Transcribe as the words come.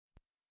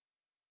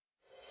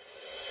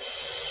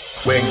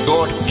When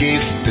God gave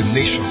the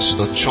nations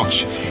the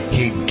church,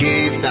 He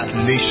gave that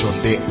nation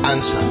the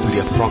answer to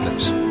their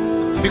problems.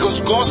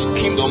 Because God's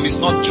kingdom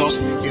is not just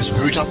a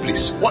spiritual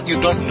place. What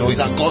you don't know is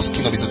that God's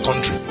kingdom is a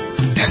country.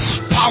 There's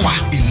power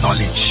in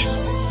knowledge.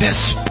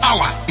 There's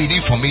power in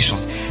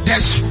information.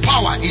 There's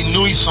power in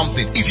knowing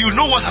something. If you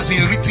know what has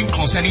been written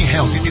concerning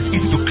health, it is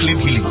easy to claim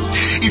healing.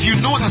 If you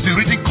know what has been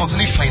written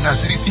concerning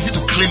finance, it is easy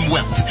to claim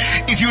wealth.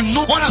 If you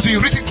know what has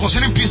been written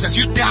concerning business,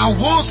 there are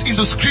words in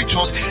the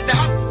scriptures that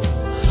have...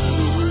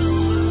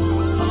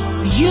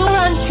 You're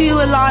onto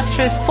a life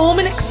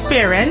transforming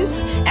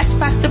experience as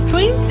Pastor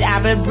Prince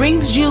Abba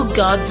brings you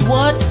God's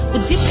word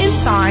with deep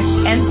insight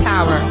and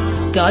power.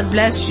 God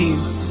bless you.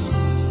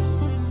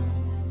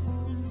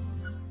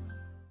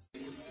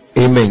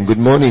 Amen. Good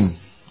morning.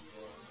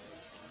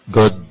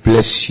 God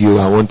bless you.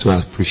 I want to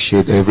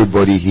appreciate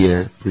everybody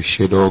here,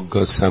 appreciate all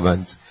God's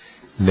servants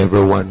and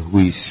everyone who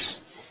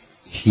is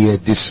here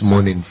this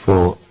morning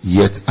for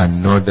yet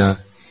another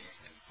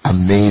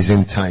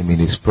amazing time in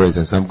His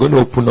presence. I'm going to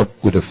open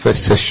up with the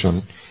first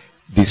session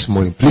this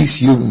morning.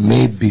 Please, you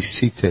may be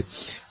seated.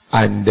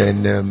 And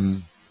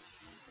then,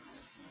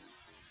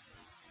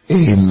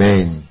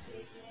 amen.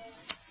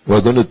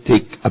 We're going to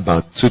take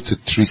about 2 to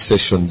 3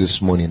 sessions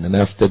this morning. And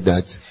after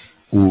that,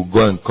 we'll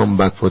go and come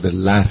back for the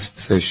last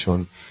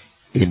session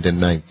in the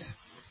night.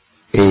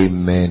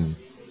 Amen.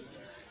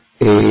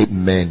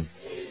 Amen.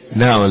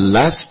 Now,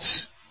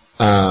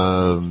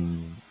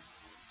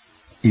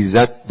 is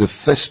that the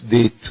first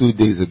day, 2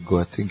 days ago,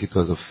 I think it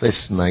was the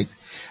first night,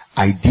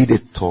 I did a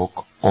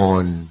talk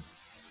on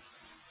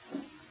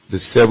the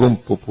 7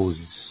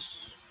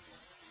 purposes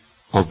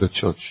of the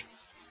church.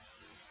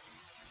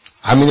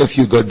 How many of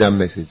you got that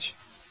message?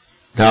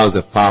 That was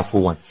a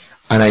powerful one.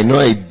 And I know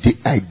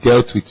I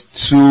dealt with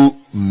 2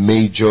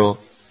 major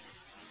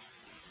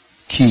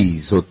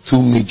keys or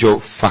 2 major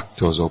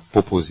factors or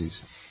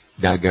purposes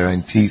that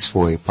guarantees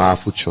for a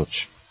powerful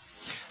church.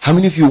 How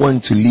many of you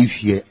want to live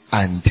here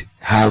and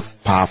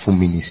have powerful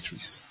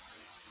ministries?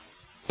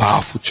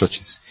 Powerful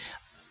churches.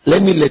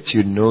 Let me let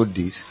you know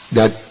this,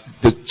 that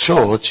the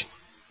church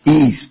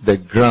is the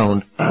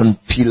ground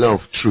and pillar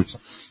of truth.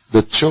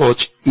 The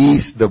church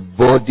is the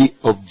body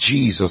of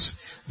Jesus.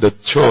 The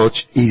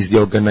church is the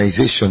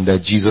organization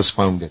that Jesus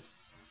founded.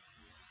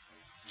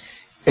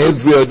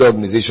 Every other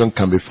organization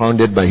can be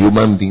founded by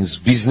human beings.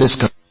 Business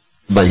can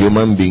be by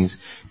human beings.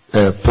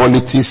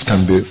 Politics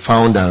can be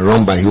found and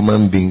run by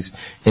human beings.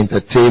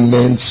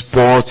 Entertainment,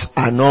 sports,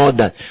 and all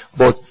that.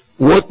 But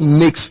what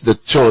makes the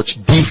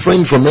church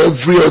different from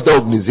every other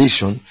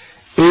organization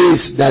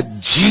is that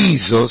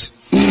Jesus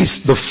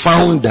is the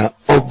founder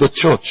of the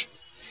church.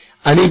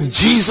 And if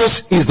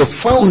Jesus is the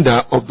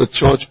founder of the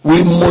church,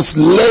 we must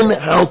learn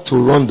how to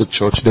run the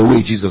church the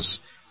way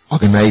Jesus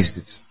organized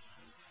it.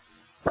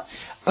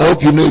 I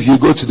hope you know, if you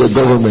go to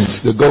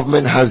the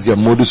government has their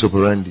modus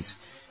operandi.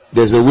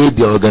 There's a way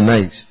they're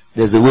organized.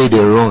 There's a way they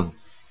run.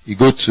 You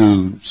go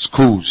to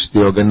schools,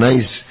 they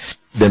organize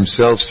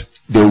themselves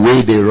the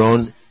way they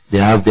run. They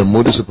have their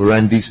modus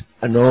operandi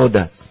and all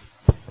that.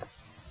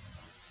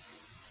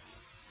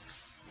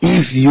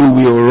 If you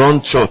will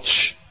run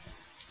church,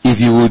 if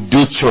you will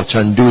do church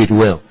and do it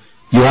well,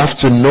 you have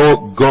to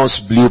know God's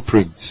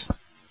blueprint.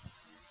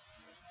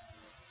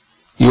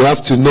 You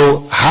have to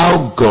know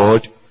how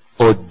God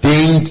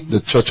ordained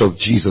the church of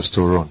Jesus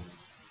to run.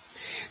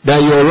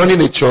 That you are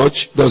running a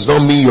church does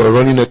not mean you are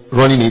running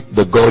it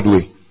the God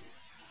way.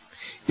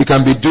 You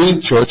can be doing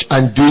church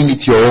and doing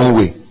it your own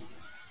way.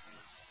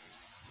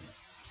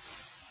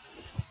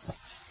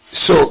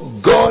 So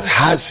God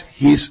has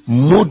His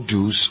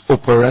modus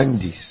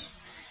operandi.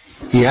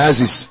 He has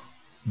His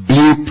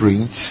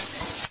blueprint.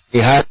 He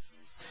has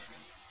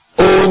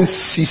own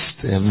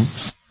system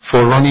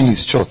for running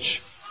His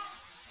church.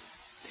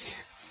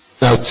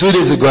 Now, 2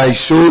 days ago I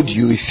showed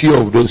you a few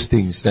of those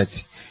things,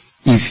 that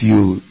if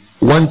you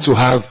want to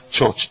have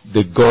church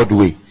the God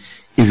way,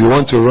 if you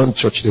want to run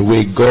church the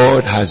way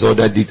God has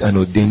ordered it and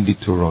ordained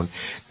it to run,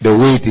 the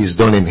way it is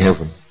done in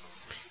heaven,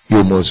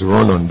 you must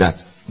run on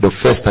that. The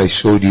first I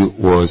showed you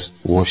was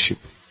worship.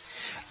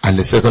 And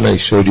the second I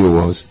showed you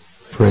was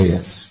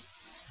prayers.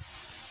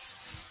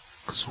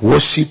 Because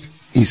worship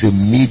is a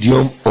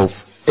medium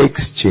of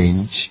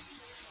exchange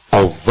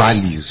of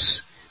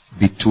values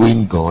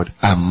between God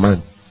and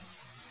man.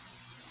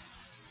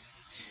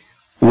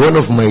 One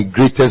of my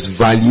greatest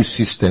value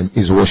system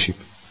is worship.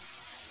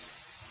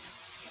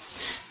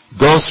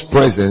 God's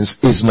presence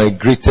is my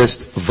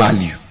greatest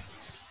value.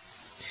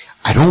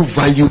 I don't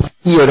value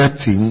any other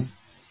thing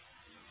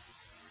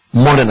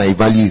more than I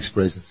value His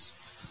presence.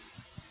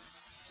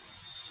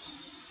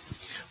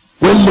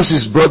 When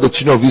Moses brought the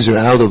children of Israel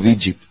out of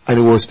Egypt and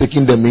He was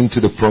taking them into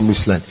the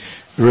promised land,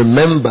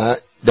 remember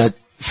that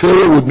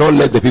Pharaoh would not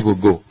let the people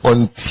go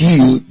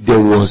until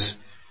there was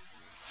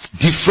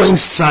different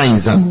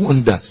signs and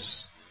wonders.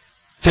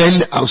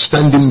 10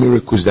 outstanding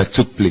miracles that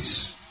took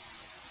place.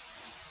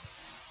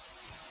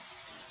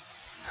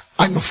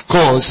 And of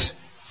course,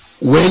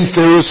 when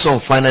Pharaoh's son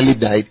finally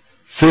died,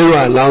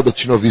 Pharaoh allowed the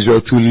children of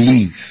Israel to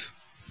leave.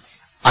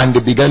 and they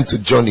began to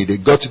journey. They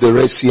got to the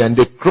Red Sea and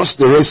they crossed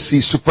the Red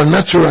Sea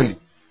supernaturally.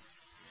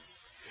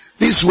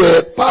 These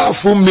were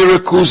powerful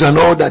miracles and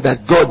all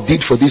that God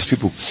did for these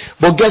people.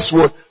 But guess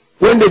what?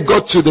 When they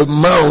got to the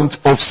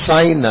Mount of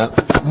Sinai,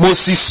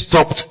 Moses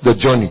stopped the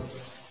journey.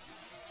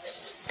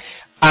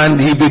 And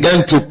he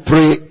began to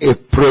pray a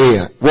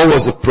prayer. What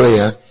was the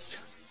prayer?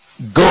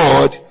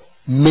 God,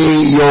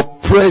 may your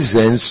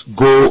presence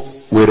go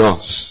with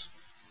us.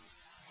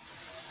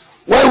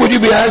 Why would you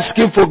be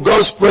asking for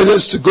God's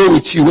presence to go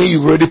with you when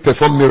you've already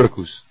performed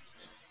miracles?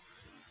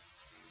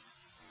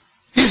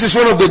 This is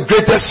one of the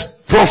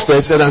greatest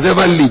prophets that has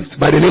ever lived,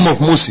 by the name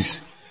of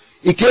Moses.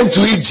 He came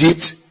to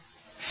Egypt.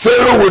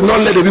 Pharaoh would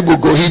not let the people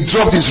go. He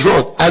dropped his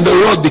rod, and the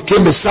rod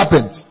became a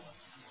serpent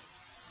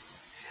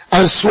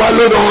and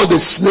swallowed all the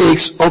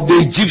snakes of the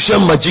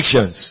Egyptian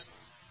magicians.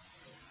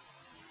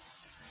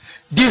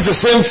 This is the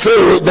same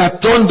Pharaoh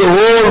that turned the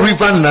whole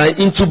river Nile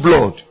into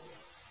blood.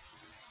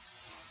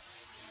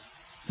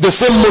 The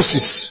same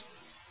Moses.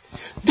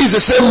 This is the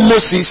same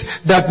Moses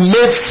that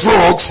made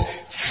frogs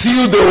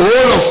fill the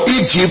whole of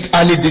Egypt,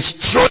 and he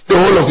destroyed the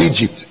whole of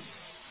Egypt.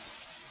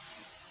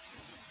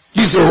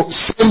 This is the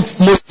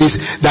same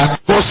Moses that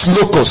caused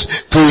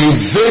locusts to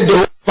invade the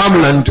whole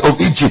farmland of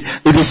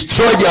Egypt. He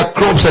destroyed their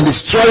crops and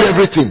destroyed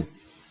everything.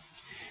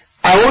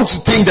 I want to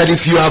think that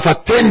if you have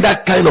attained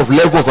that kind of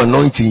level of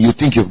anointing, you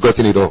think you've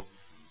gotten it all.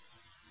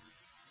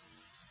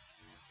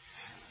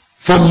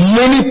 For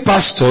many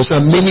pastors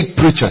and many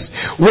preachers,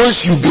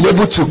 once you've been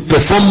able to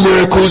perform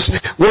miracles,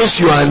 once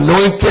you are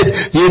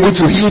anointed, you're able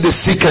to heal the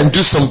sick and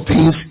do some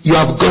things, you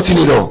have gotten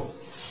it all.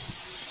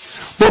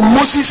 But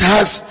Moses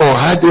has or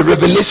had a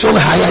revelation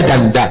higher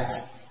than that.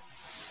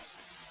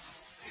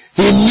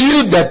 He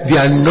knew that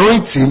the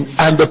anointing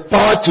and the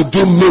power to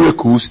do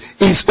miracles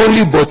is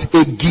only but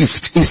a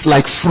gift. It's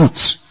like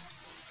fruit.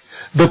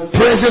 The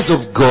presence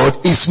of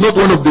God is not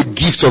one of the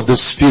gifts of the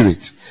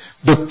Spirit.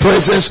 The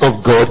presence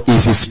of God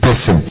is His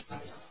person.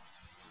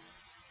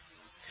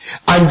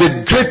 And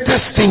the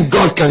greatest thing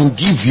God can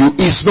give you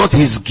is not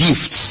His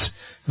gifts.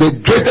 The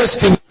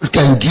greatest thing God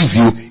can give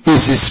you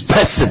is His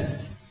person.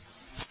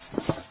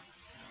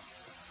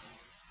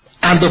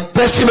 And the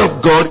person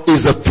of God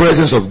is the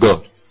presence of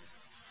God.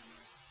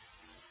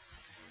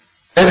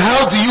 And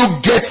how do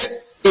you get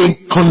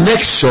in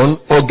connection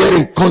or get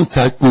in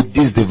contact with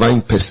this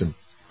divine person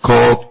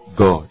called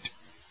God?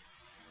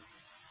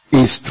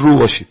 It's through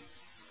worship.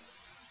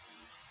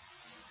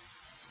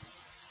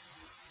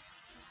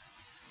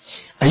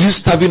 Are you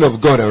starving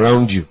of God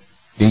around you?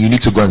 Then you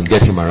need to go and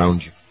get Him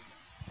around you.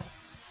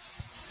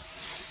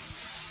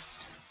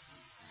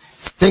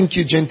 Thank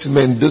you,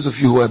 gentlemen. Those of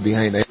you who are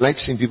behind, I like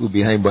seeing people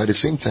behind, but at the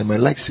same time, I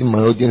like seeing my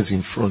audience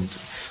in front.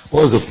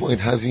 What's the point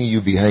having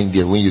you behind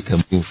there when you can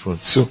be in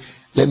front? So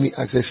let me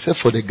ask, except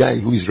for the guy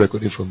who is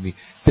recording for me,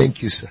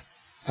 thank you, sir.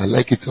 I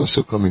like it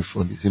also come in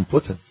front. It's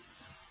important.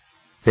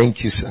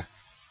 Thank you, sir.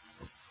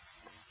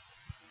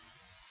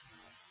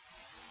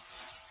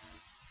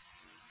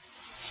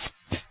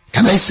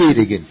 Can I say it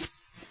again?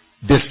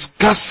 The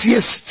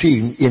scarcest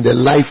thing in the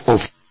life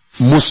of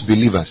most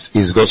believers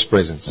is God's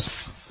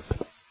presence.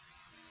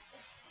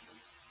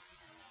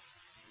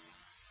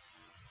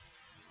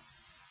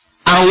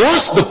 And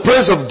once the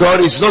presence of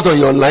God is not on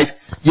your life,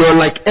 you're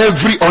like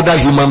every other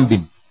human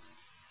being.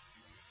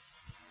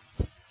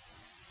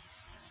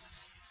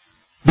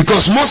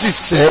 Because Moses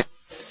said,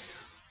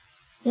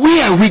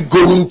 where are we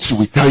going to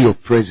without your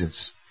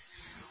presence?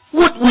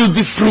 What will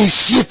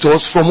differentiate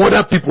us from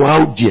other people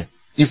out there,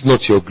 if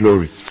not your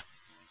glory?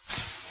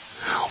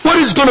 What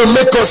is going to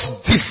make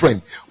us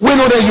different? When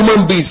other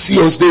human beings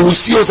see us, they will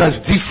see us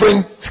as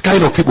different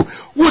kind of people.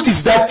 What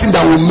is that thing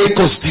that will make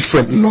us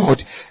different,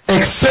 Lord?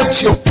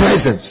 Except your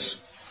presence.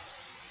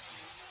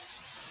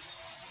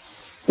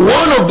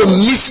 One of the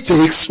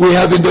mistakes we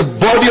have in the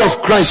body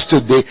of Christ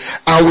today,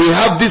 and we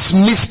have these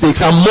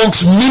mistakes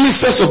amongst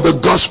ministers of the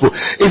gospel,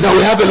 is that we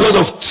have a lot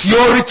of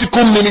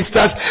theoretical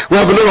ministers, we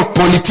have a lot of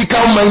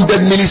political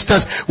minded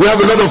ministers, we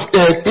have a lot of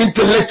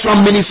intellectual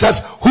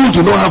ministers who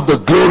do not have the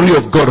glory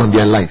of God on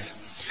their life,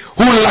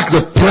 who lack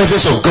the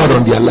presence of God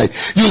on their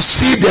life. You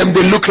see them,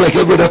 they look like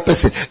every other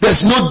person.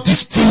 There's no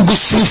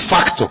distinguishing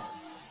factor.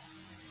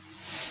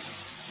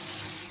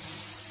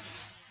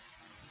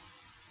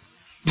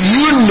 Do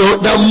you know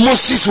that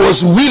Moses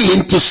was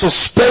willing to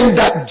suspend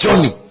that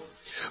journey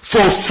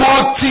for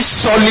 40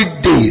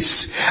 solid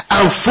days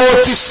and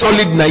 40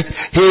 solid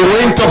nights? He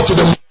went up to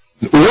the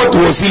mountain. What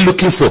was he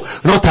looking for?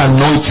 Not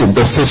anointing,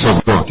 the face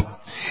of God.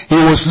 He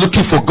was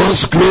looking for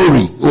God's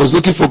glory. He was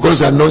looking for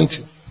God's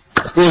anointing.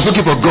 He was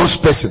looking for God's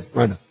person,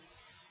 rather.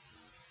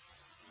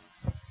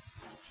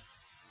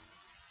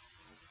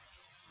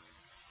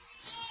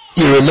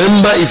 You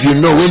remember, if you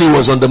know, when he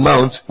was on the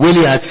mount, when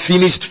he had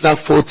finished that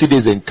 40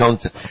 days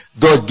encounter,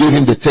 God gave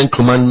him the 10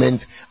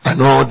 commandments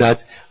and all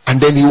that, and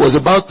then he was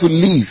about to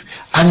leave,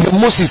 and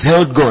Moses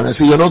held God and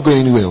said, you're not going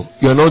anywhere.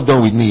 You're not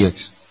done with me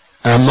yet.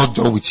 I am not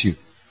done with you.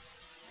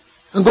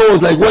 And God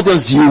was like, what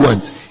else do you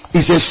want?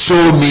 He said,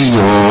 show me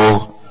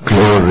your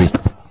glory.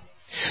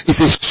 He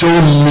said,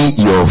 show me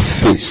your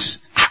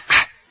face.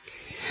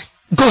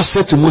 God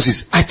said to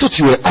Moses, I thought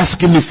you were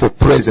asking me for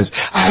presents.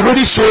 I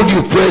already showed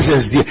you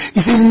presents there. He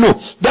said, no,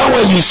 that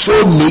one you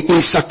showed me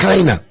is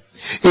Shekinah.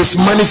 It's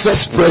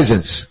manifest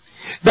presence.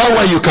 That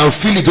one you can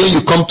feel it when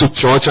you come to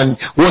church and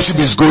worship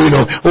is going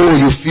on. Oh,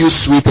 you feel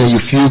sweet and you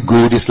feel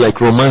good. It's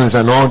like romance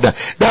and all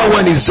that. That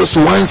one is just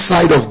one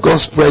side of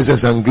God's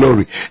presence and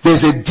glory.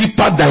 There's a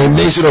deeper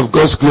dimension of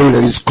God's glory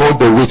that is called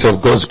the weight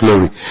of God's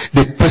glory.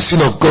 The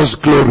person of God's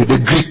glory. The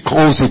Greek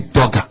calls it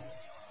dogma.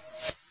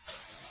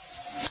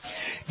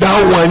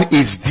 That one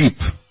is deep.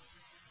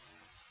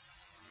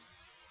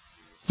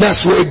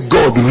 That's where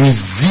God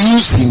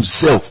reveals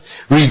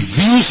himself,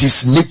 reveals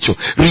his nature,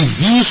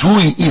 reveals who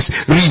he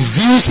is,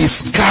 reveals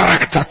his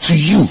character to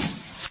you.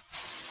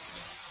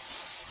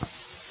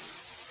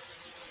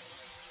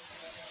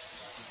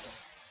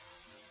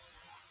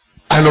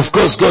 And of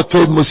course God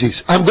told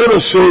Moses, I'm going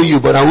to show you,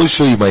 but I will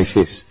show you my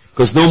face,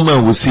 because no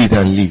man will see it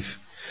and live.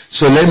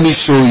 So let me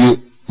show you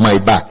my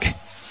back.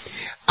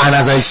 And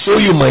as I show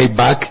you my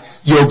back,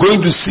 you're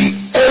going to see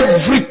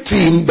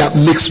everything that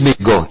makes me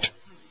God.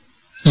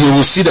 You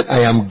will see that I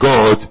am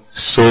God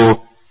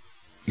so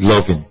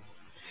loving.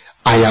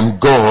 I am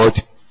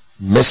God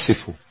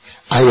merciful.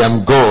 I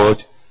am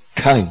God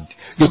kind.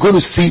 You're going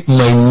to see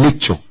my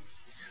nature.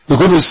 You're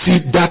going to see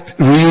that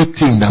real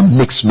thing that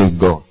makes me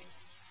God.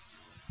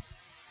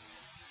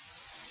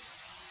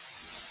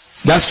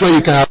 That's why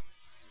you can have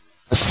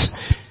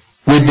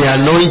with the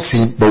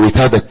anointing but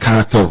without the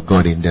character of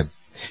God in them.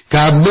 You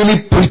can have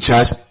many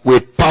preachers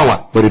with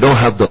power but they don't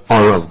have the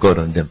aura of God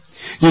on them.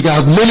 You can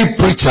have many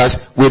preachers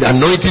with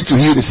anointing to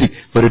heal the sick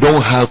but they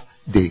don't have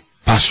the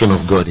passion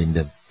of God in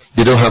them.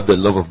 They don't have the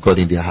love of God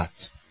in their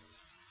hearts.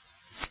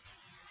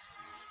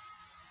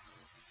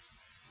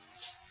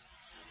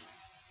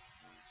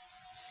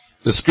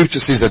 The scripture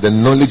says that the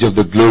knowledge of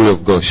the glory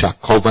of God shall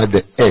cover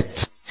the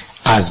earth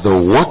as the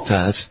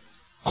waters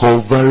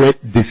covereth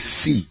the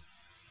sea.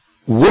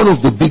 One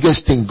of the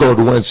biggest things God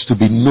wants to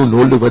be known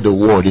all over the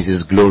world is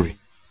his glory.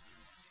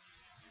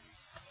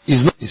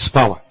 It's not his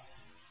power.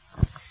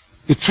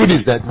 The truth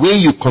is that when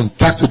you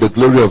contact with the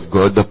glory of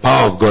God, the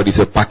power of God is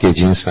a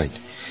package inside.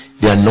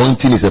 The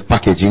anointing is a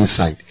package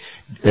inside.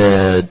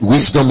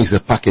 Wisdom is a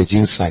package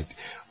inside.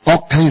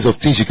 All kinds of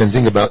things you can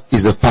think about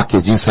is a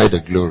package inside the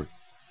glory.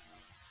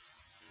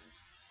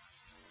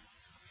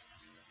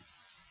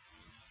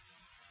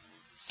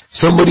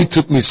 Somebody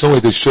took me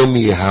somewhere to show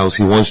me a house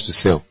he wants to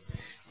sell.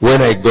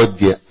 When I got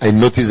there, I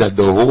noticed that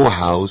the whole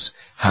house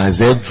has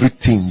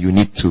everything you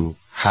need to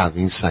have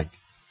inside.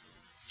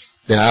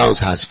 The house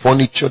has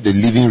furniture, the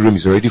living room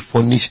is already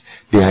furnished,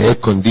 there are air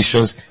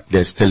conditions,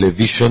 there's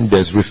television,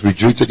 there's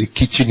refrigerator, the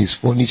kitchen is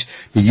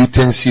furnished, the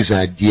utensils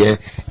are there,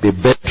 the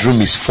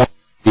bedroom is furnished,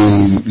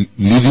 the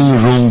living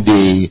room,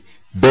 the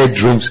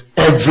bedrooms,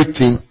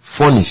 everything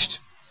furnished.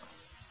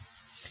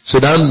 So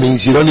that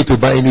means you don't need to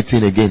buy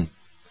anything again.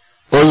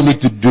 All you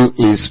need to do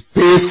is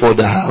pay for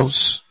the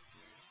house,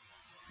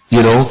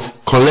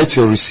 collect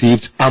your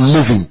receipt, and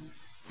move in.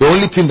 The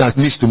only thing that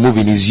needs to move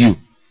in is you.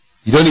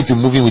 You don't need to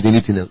move in with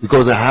anything else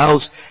because the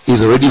house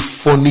is already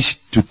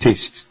furnished to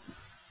taste.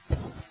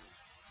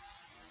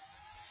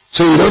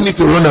 So you don't need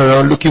to run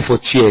around looking for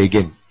chairs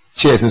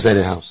inside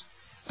the house.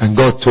 And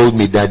God told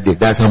me that day,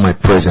 that's how my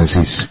presence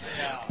is.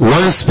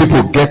 Once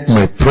people get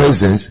my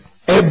presence,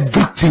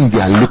 everything they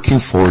are looking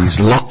for is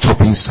locked up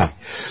inside.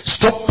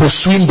 Stop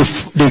pursuing the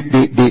fruit.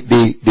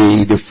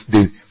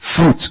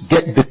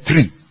 Get the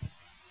tree.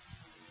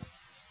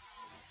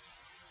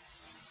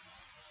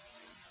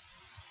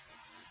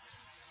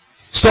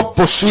 Stop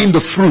pursuing the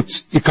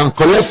fruit. You can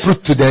collect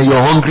fruit today,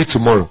 you're hungry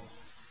tomorrow.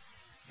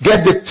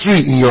 Get the tree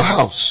in your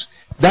house.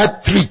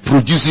 That tree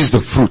produces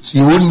the fruit.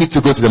 You won't need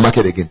to go to the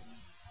market again.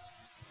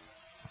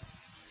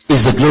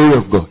 It's the glory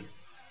of God.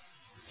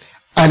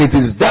 And it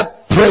is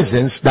that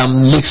presence that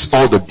makes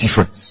all the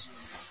difference.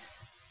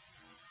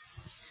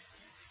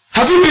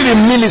 Have you been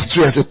in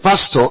ministry as a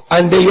pastor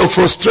and then you're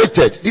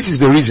frustrated? This is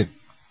the reason.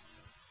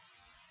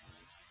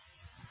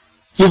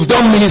 You've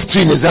done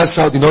ministry in the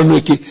South, in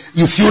Onweke.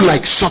 You feel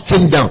like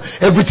shutting down.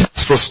 Everything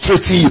is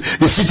frustrating you.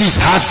 The city is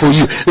hard for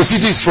you. The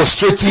city is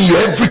frustrating you.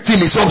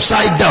 Everything is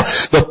upside down.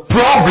 The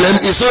problem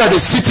is not that the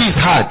city is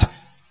hard.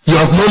 You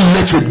have not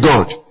met with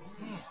God.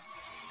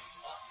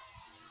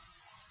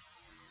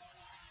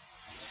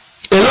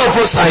 A lot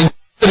of us are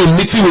interested in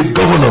meeting with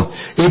governor,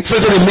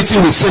 interested in meeting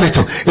with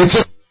senator,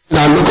 interested in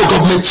our local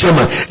government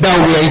chairman. That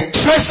we are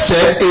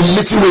interested in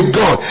meeting with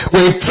God.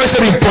 We're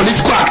interested in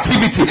political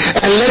activity,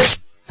 election.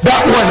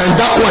 That one and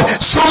that one.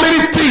 So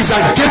many things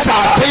that get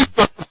our attention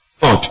from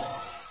God.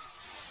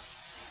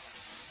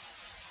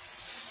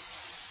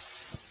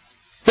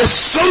 There's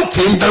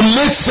something that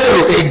made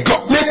Pharaoh a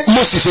god, made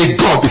Moses a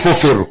god before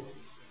Pharaoh.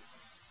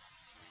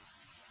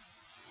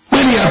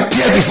 When he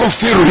appeared before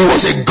Pharaoh, he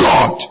was a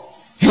god.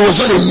 He was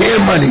not a mere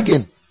man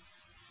again.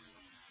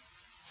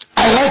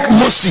 I like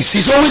Moses.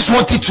 He's always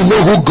wanted to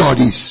know who God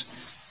is.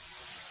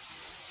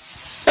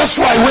 That's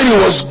why when he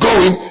was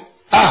going,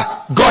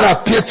 God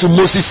appeared to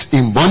Moses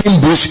in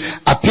burning bush,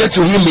 appeared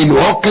to him in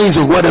all kinds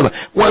of whatever.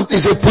 One he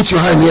said, put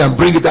your hand here and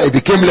bring it out. It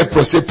became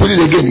leprous. Say, put it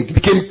again. It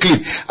became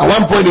clean. At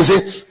one point he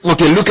said,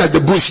 okay, look at the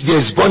bush. There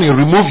is burning.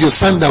 Remove your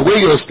sandal. Where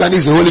you're standing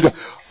is the holy ground.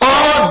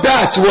 All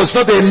that was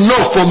not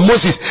enough for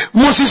Moses.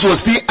 Moses was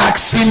still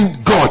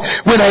asking God,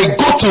 when I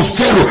go to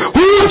Pharaoh,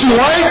 who do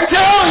I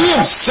tell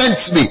him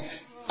sent me?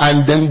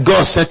 And then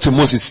God said to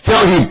Moses,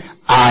 tell him,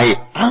 I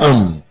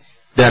am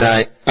that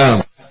I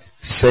am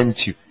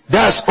sent you.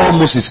 That's all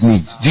Moses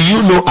needs. Do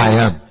you know I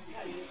am?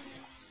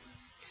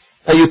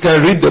 And you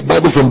can read the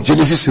Bible from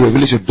Genesis to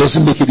Revelation. It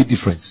doesn't make any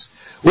difference.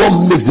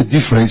 What makes the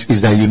difference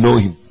is that you know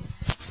him.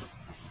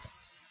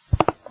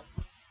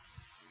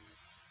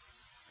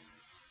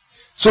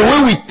 So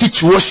when we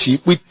teach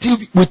worship,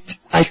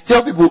 I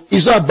tell people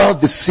it's not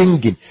about the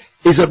singing.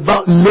 It's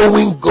about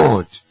knowing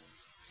God.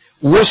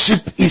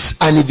 Worship is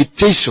an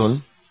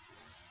invitation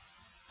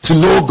to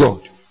know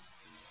God.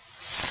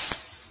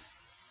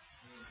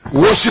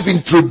 Worship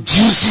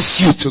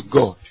introduces you to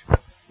God.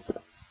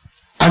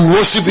 And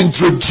worship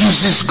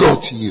introduces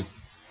God to you.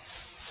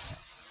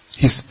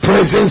 His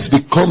presence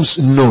becomes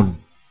known.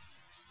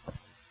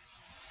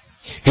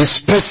 His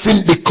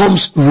person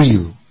becomes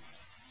real.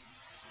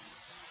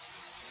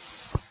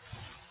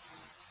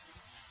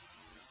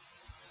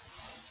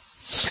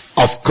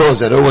 Of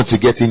course, I don't want to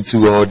get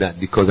into all that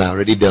because I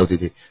already dealt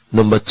with it.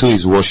 Number 2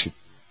 is worship.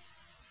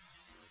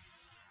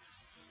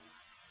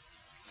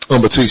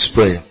 Number 2 is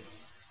prayer.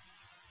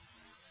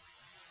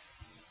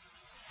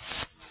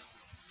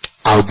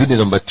 I'll do the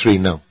number 3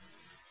 now.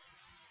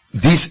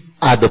 These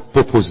are the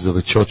purposes of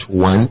a church.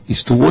 1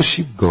 is to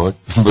worship God.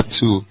 Number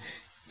 2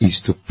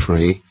 is to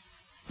pray.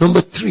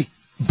 Number 3,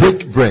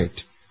 break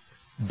bread.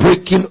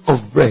 Breaking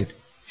of bread.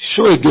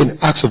 Show again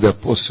Acts of the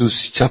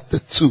Apostles chapter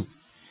 2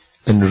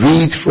 and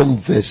read from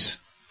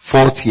verse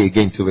 40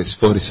 again to verse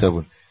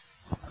 47.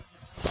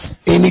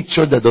 Any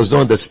church that does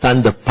not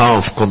understand the power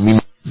of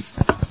communion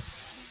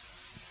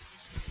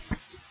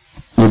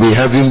will be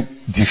having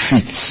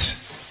defeats.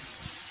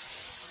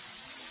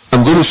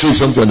 I'm going to show you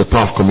something on the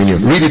power of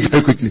communion. Read it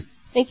very quickly.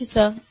 Thank you,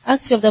 sir.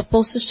 Acts of the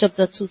Apostles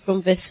chapter 2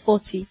 from verse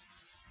 40.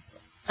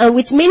 And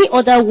with many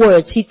other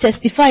words he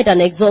testified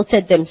and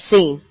exalted them,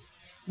 saying,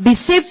 be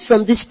saved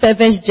from this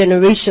perverse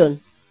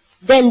generation.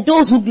 Then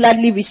those who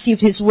gladly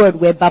received his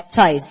word were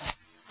baptized.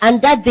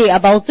 And that day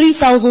about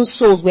 3,000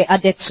 souls were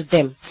added to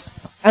them.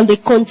 And they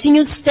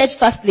continued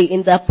steadfastly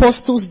in the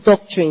apostles'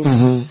 doctrines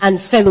and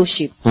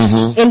fellowship,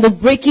 in the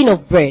breaking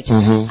of bread,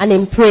 and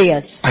in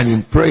prayers. And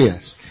in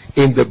prayers.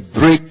 In the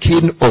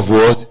breaking of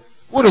what?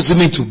 What does it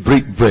mean to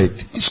break bread?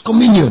 It's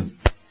communion.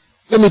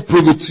 Let me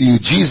prove it to you.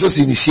 Jesus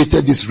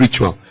initiated this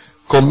ritual.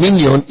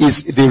 Communion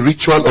is the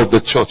ritual of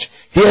the church.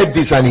 Hear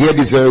this and hear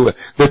this very well.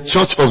 The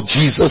church of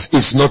Jesus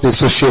is not a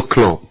social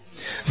club.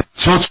 The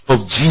church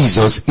of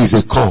Jesus is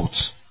a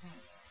cult.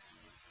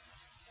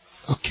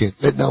 Okay,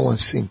 let that one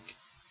sink.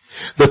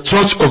 The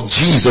church of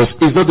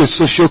Jesus is not a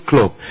social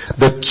club.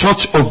 The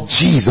church of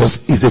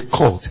Jesus is a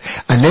cult.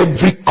 And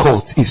every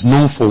cult is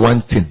known for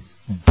one thing: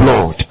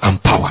 blood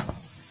and power.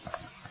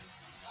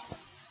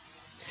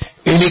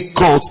 Any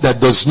cult that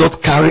does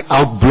not carry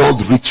out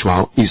blood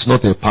ritual is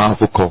not a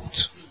powerful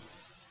cult.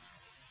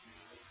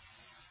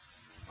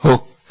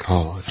 Oh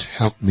God,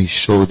 help me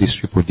show these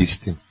people this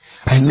thing.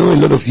 I know a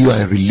lot of you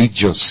are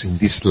religious in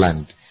this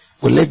land,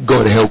 but let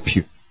God help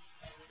you.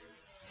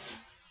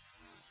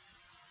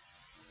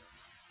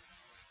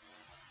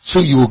 So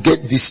you will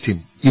get this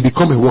thing. You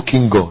become a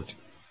walking God.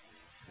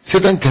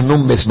 Satan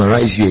cannot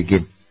mesmerize you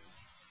again.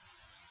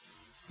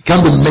 He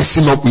can't be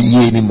messing up with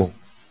you anymore.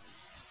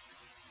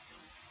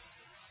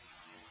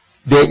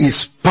 There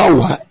is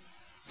power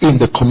in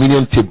the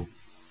communion table.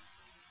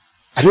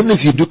 I don't know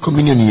if you do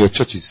communion in your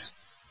churches.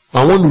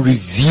 I want to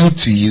reveal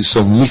to you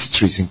some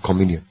mysteries in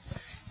communion.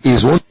 It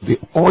is one of the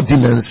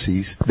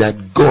ordinances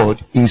that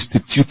God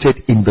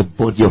instituted in the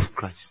body of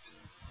Christ.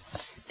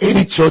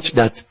 Any church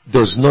that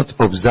does not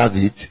observe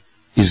it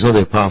is not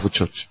a powerful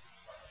church.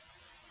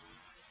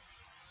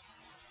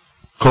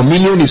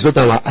 Communion is not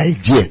our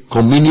idea.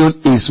 Communion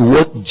is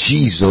what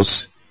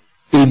Jesus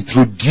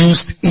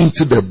introduced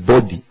into the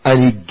body, and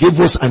he gave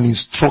us an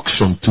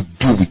instruction to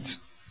do it.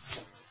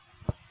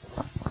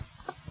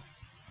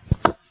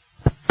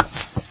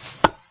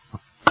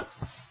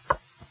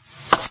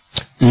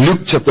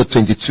 Luke chapter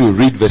 22,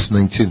 read verse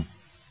 19.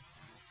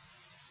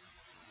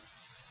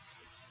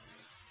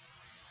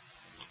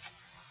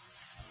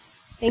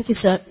 Thank you,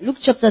 sir. Luke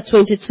chapter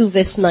 22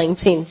 verse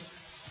 19.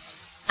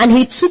 And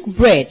he took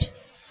bread,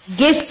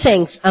 gave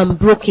thanks and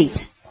broke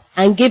it,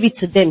 and gave it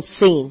to them,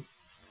 saying,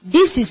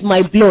 this is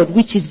my blood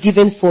which is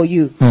given for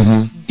you.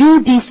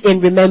 Do this in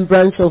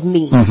remembrance of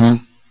me.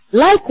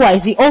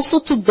 Likewise, he also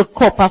took the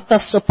cup after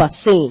supper,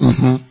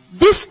 saying,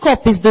 this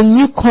cup is the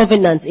new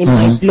covenant in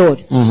my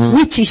blood,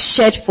 which is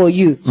shed for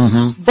you.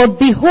 But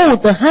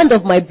behold, the hand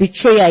of my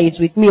betrayer is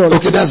with me on.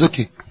 Okay, that's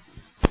okay.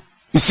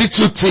 You see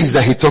two things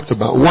that he talked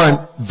about.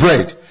 One,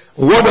 bread.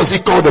 What does he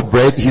call the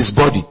bread? His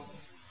body.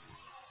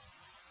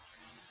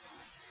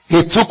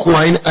 He took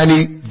wine and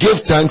he gave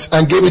thanks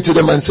and gave it to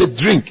them and said,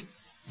 drink.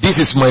 This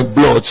is my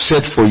blood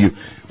shed for you.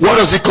 What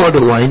does he call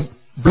the wine?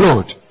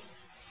 Blood.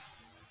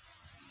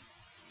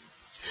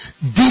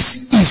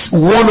 This is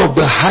one of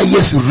the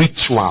highest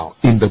ritual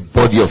in the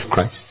body of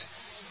Christ.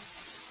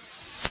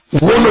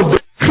 One of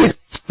the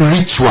greatest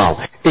ritual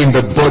in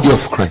the body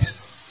of Christ.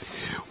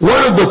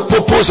 One of the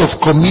purpose of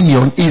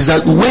communion is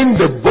that when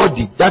the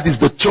body, that is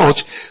the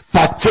church,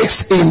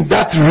 partakes in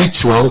that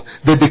ritual,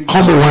 they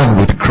become one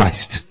with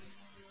Christ.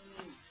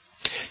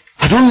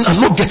 I'm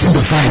not getting the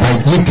vibe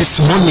I need this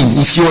morning.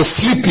 If you are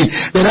sleeping,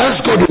 then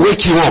ask God to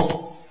wake you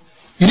up.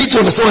 You need to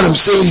understand what I'm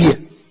saying here.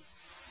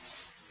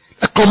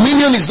 A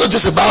communion is not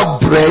just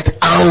about bread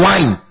and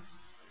wine.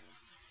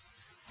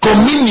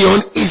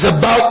 Communion is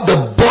about the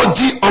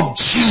body of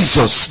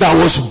Jesus that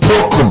was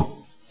broken.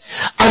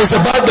 And it's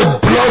about the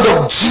blood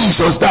of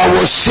Jesus that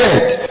was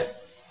shed.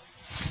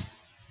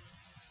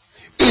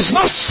 It's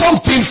not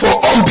something for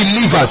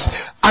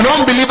unbelievers. An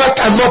unbeliever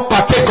cannot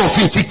partake of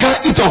it. He can't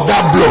eat of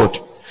that blood.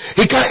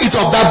 He can't eat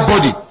of that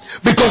body.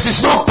 Because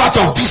it's not part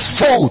of this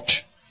fold.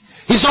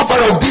 It's not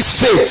part of this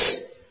faith.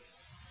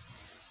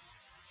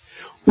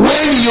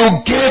 When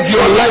you gave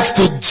your life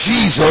to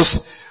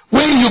Jesus,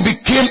 when you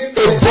became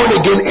a born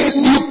again, a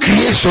new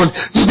creation,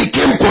 you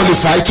became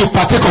qualified to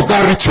partake of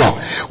that ritual.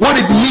 What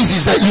it means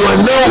is that you are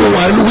now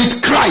one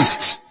with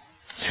Christ.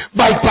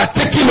 By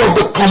partaking of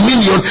the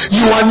communion,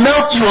 you are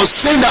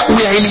saying that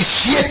we are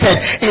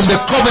initiated in the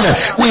covenant.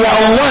 We are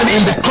one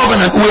in the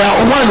covenant. We are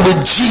one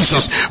with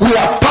Jesus. We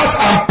are part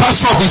and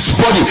parcel of his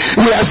body.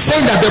 We are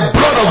saying that the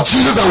blood of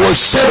Jesus that was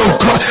shed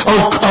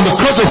on the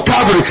cross of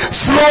Calvary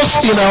flows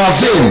in our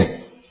vein.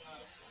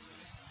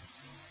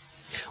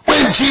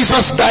 When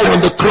Jesus died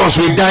on the cross,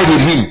 we died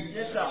with him.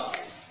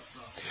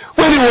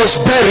 When he was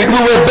buried,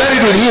 we were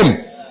buried with him.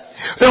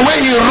 And when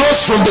he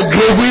rose from the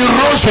grave, we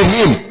rose with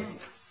him.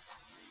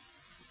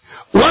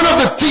 One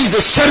of the things the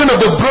shedding of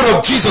the blood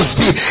of Jesus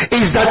did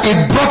is that it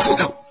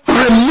brought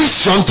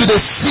remission to the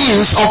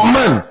sins of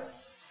man.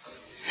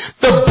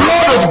 The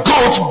blood of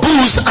goats,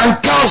 bulls,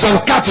 and cows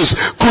and cattle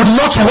could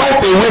not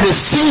wipe away the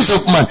sins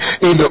of man.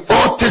 In the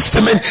Old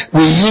Testament,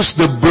 we use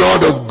the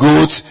blood of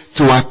goats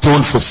to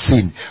atone for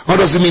sin. What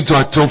does it mean to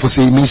atone for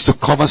sin? It means to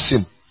cover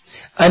sin.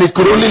 And it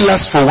could only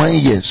last for 1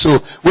 year. So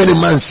when a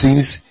man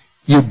sins,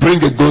 you bring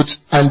the goat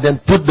and then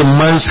put the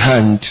man's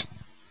hand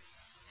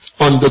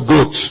on the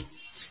goat.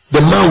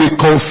 The man will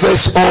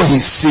confess all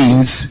his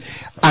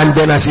sins, and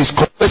then as he's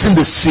confessing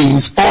the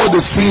sins, all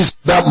the sins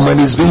of that man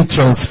is being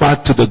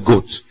transferred to the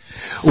goat.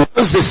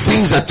 Once the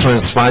sins are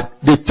transferred,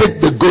 they take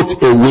the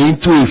goat away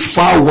into a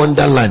far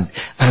wonderland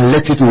and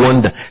let it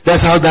wander.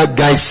 That's how that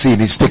guy's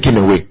sin is taken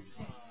away.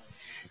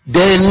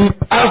 Then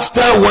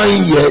after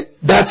 1 year,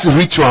 that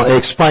ritual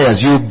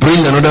expires. You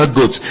bring another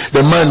goat.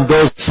 The man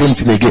does the same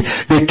thing again.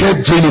 They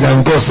kept doing it,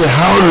 and God said,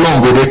 how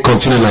long will they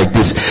continue like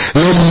this?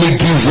 Let me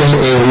give them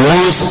a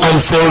once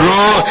and for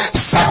all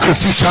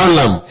sacrificial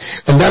lamb.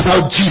 And that's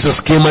how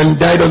Jesus came and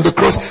died on the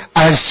cross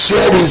and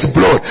shed his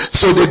blood.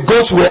 So the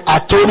goats were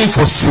atoning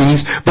for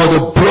sins, but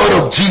the blood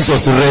of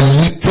Jesus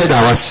remitted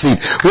our sin.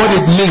 What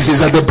it means is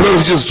that the blood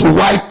of Jesus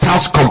wiped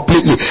out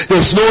completely.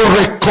 There's no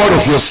record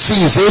of your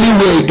sins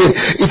anywhere again.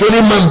 If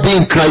any man be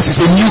in Christ, is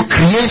a new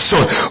creation.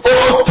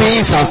 All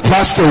things have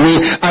passed away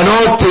and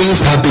all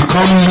things have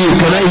become new.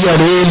 Can I hear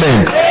an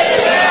amen?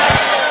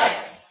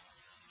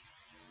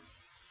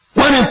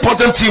 One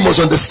important thing you must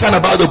understand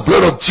about the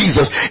blood of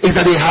Jesus is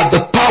that it has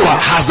the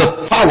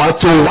power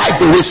to wipe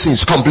away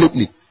sins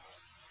completely.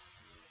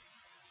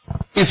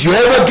 If you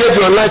ever gave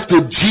your life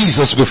to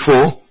Jesus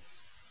before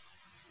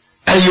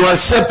and you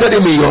accepted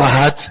him in your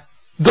heart,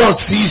 God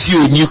sees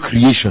you a new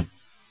creation.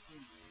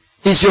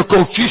 It's your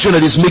confusion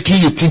that is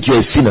making you think you're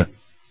a sinner.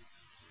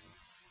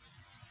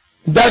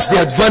 That's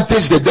the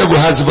advantage the devil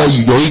has over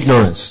you, your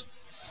ignorance.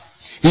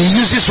 He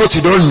uses what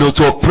you don't know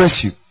to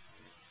oppress you.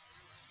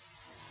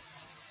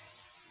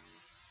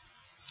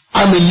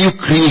 I'm a new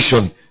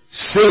creation,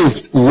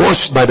 saved,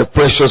 washed by the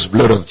precious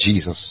blood of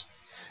Jesus.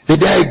 The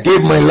day I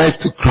gave my life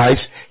to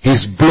Christ,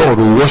 his blood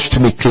washed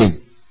me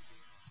clean.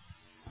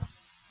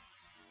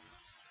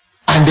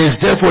 And there's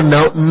therefore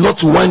now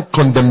not one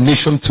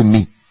condemnation to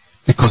me,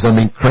 because I'm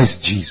in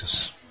Christ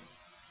Jesus.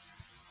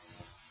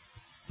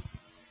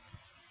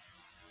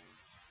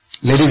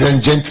 Ladies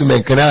and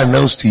gentlemen, can I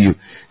announce to you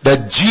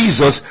that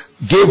Jesus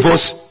gave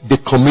us the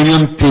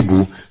communion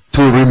table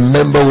to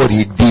remember what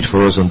he did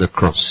for us on the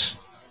cross.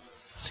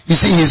 You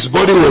see, his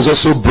body was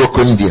also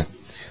broken there.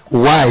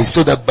 Why?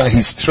 So that by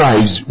his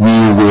stripes we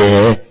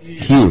were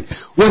healed.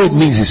 What it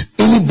means is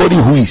anybody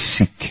who is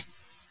sick,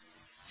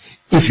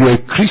 if you are a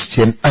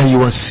Christian and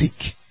you are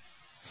sick,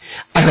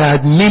 and I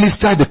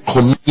administer the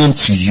communion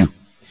to you,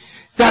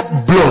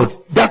 that blood,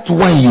 that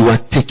wine you are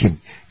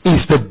taking,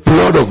 is the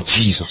blood of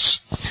Jesus.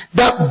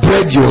 That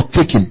bread you are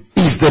taking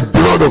is the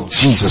blood of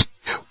Jesus.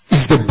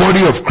 Is the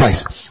body of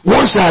Christ.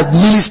 Once I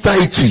administer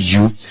it to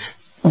you,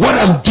 what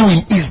I'm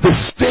doing is the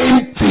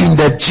same thing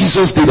that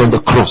Jesus did on the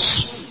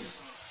cross.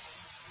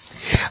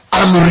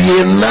 I'm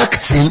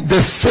reenacting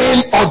the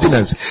same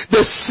ordinance,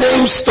 the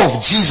same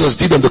stuff Jesus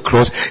did on the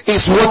cross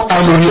is what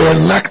I'm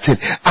reenacting,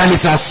 and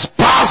it's as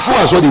powerful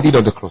as what he did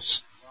on the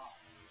cross.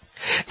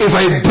 If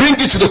I bring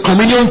you to the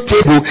communion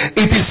table,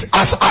 it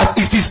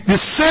is the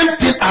same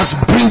thing as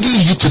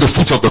bringing you to the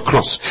foot of the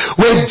cross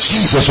where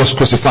Jesus was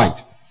crucified.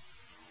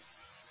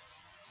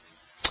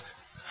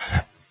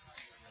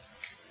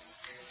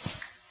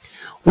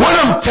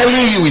 What I'm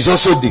telling you is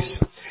also this.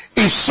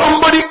 If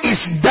somebody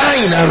is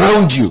dying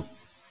around you,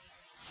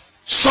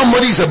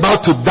 somebody is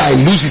about to die,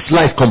 lose his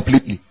life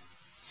completely.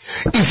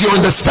 If you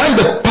understand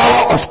the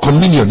power of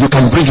communion, you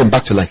can bring him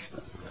back to life.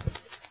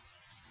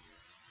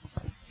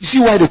 You see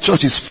why the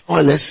church is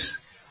powerless?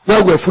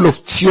 Why we're full of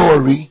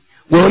theory,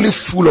 we're only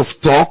full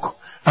of talk,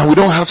 and we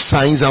don't have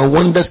signs and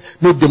wonders,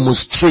 no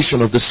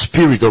demonstration of the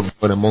Spirit of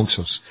God amongst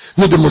us.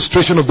 No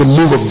demonstration of the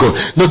move of God.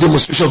 No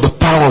demonstration of the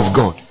power of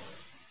God.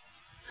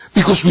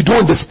 Because we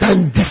don't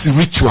understand these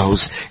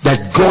rituals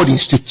that God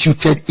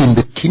instituted in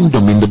the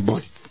kingdom, in the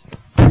body.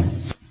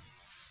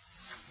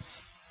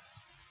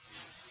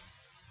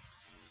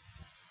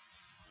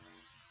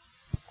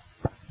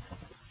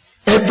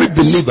 Every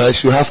believer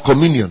should have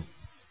communion.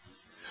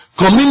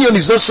 Communion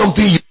is not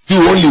something you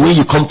do only when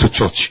you come to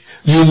church.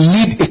 You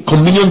need a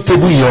communion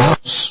table in your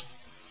house.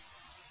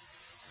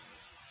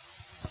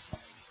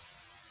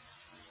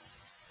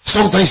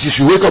 Sometimes you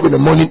should wake up in the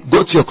morning,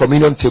 go to your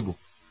communion table.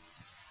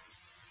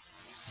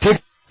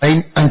 Take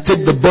and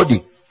take the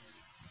body.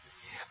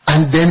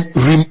 And then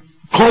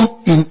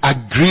come in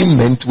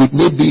agreement with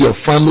maybe your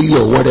family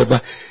or whatever,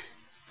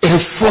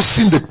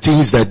 enforcing the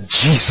things that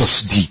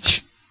Jesus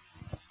did.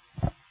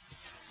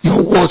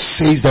 Your word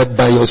says that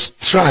by your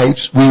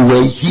stripes we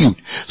were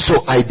healed.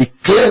 So I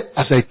declare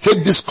as I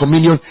take this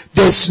communion,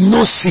 there's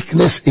no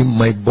sickness in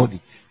my body.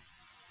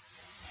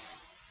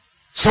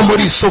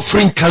 Somebody is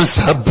suffering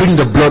cancer, bring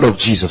the blood of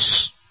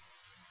Jesus.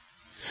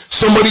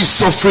 Somebody is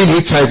suffering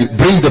HIV,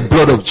 bring the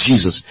blood of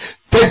Jesus.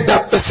 Take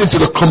that person to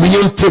the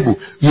communion table,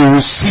 you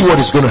will see what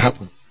is going to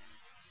happen.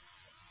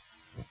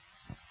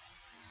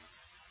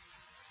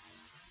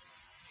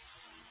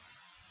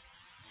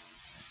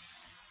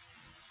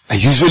 I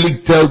usually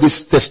tell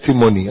this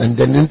testimony, and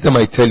then anytime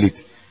I tell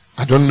it,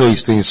 I don't know,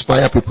 it's to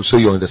inspire people so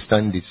you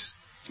understand this.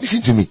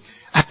 Listen to me.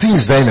 Are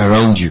things dying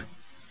around you?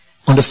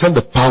 Understand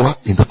the power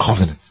in the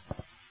covenant.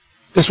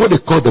 That's what they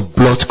call the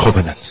blood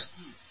covenant.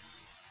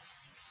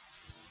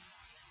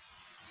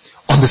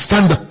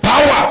 Understand the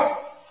power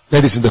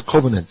that is in the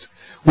covenant.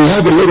 We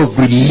have a lot of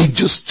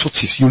religious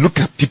churches. You look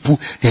at people,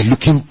 they're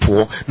looking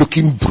poor,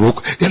 looking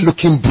broke, they're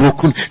looking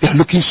broken, they're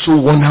looking so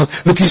worn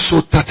out, looking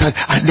so tattered,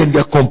 and then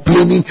they're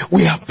complaining,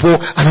 we are poor.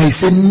 And I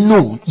say,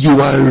 no, you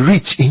are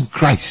rich in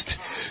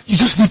Christ. You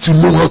just need to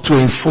know how to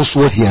enforce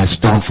what he has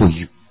done for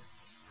you.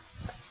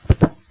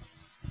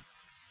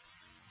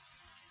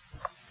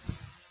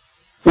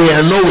 We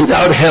are not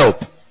without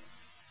help.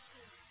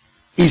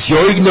 It's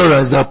your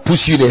ignorance that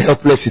puts you in a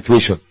helpless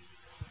situation.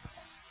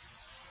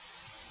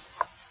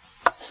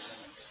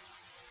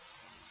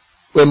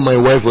 When my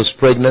wife was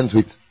pregnant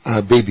with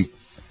her baby,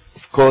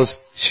 of course,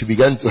 she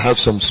began to have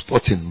some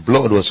spotting.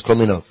 Blood was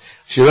coming out.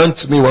 She ran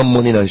to me one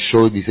morning and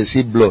showed me, said,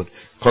 see blood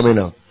coming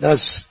out.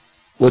 That's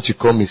what you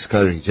call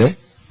miscarriage, eh?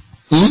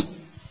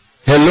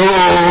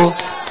 Hello?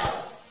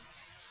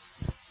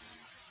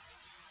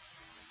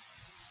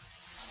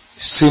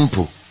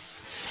 Simple.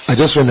 I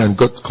just went and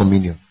got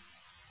communion.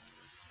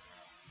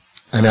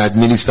 And I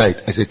administered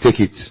it. I said, take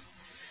it.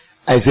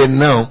 I said,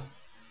 now,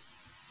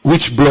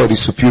 which blood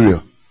is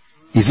superior?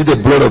 Is it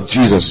the blood of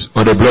Jesus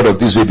or the blood of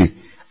this baby?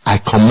 I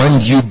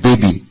command you,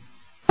 baby,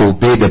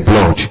 obey the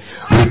blood.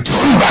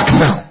 Return back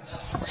now.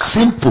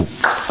 Simple.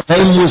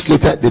 9 months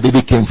later, the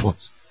baby came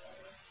forth.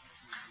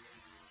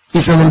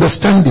 It's an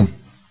understanding.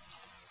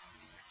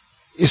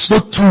 It's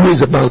not two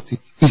ways about it.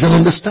 It's an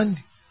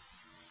understanding.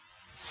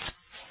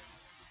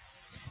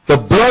 The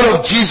blood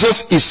of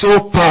Jesus is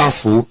so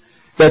powerful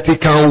that it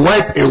can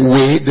wipe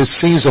away the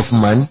sins of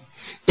man.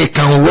 It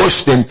can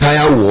wash the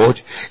entire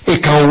world.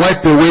 It can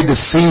wipe away the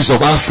sins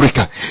of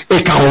Africa.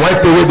 It can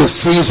wipe away the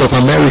sins of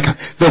America.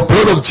 The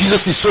blood of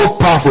Jesus is so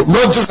powerful.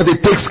 Not just that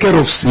it takes care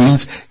of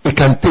sins, it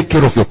can take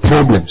care of your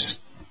problems.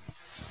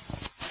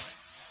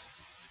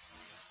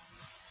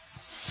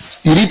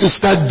 You need to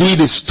start doing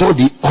a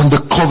study on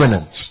the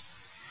covenant.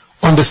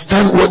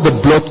 Understand what the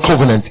blood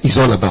covenant is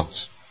all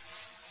about.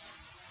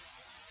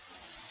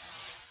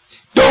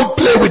 Don't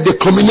play with the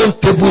communion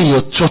table in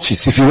your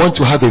churches if you want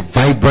to have a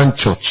vibrant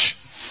church.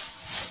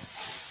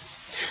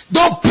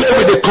 Don't play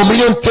with the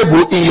communion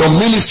table in your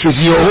ministries,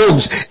 in your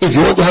homes, if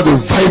you want to have a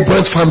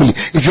vibrant family,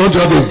 if you want to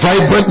have a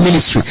vibrant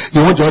ministry,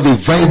 you want to have a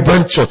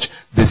vibrant church.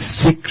 The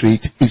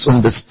secret is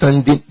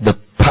understanding the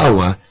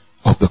power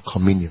of the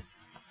communion.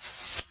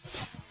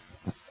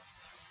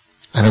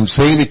 And I'm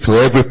saying it to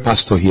every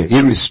pastor here,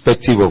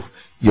 irrespective of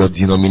your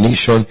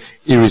denomination,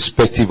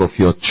 irrespective of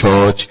your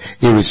church,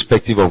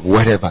 irrespective of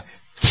whatever.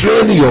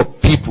 Train your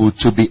people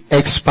to be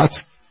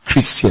expert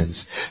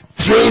Christians.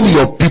 Train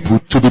your people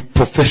to be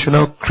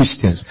professional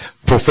Christians.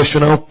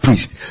 professional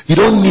priest. You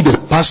don't need a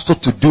pastor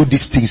to do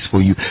these things for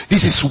you.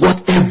 This is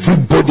what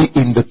everybody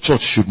in the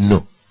church should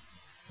know.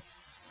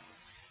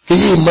 Can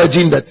you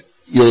imagine that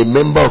you're a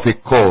member of a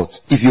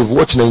cult? If you've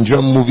watched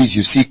Nigerian movies,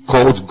 you see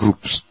cult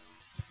groups.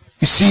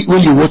 You see,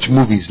 when you watch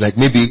movies like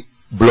maybe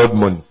Blood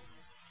Money,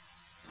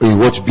 or you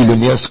watch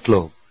Billionaires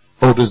Club,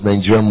 all those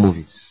Nigerian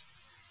movies,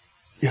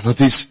 you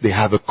notice they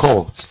have a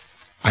cult.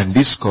 And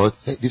this cult,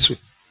 this way.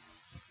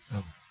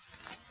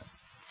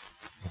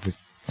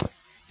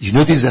 You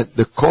notice that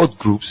the cult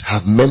groups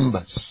have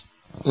members.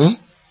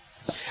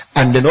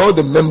 And then all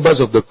the members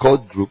of the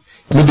cult group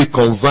maybe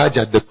converge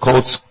at the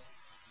cult,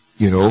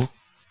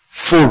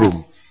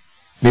 forum.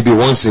 Maybe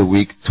once a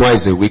week,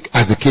 twice a week,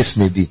 as the case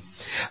may be.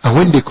 And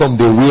when they come,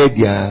 they wear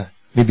their,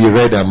 maybe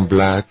red and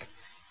black.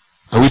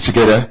 Are we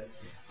together?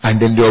 And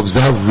then they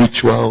observe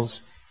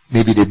rituals.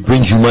 Maybe they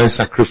bring human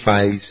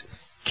sacrifice,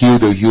 kill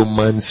the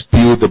human,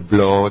 spill the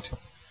blood,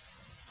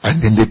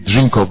 and then they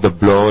drink of the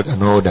blood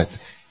and all that.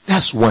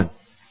 That's one.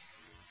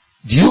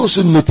 Do you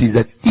also notice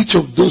that each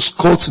of those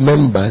cult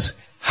members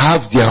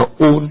have their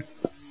own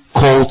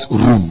cult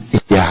room in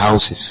their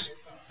houses?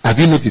 Have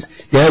you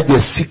noticed? They have their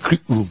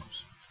secret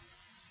rooms.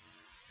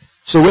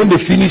 So when they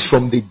finish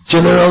from the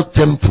general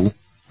temple,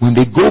 when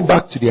they go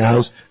back to their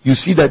house, you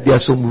see that there are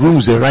some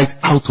rooms they write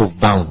out of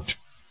bound.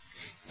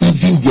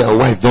 Even their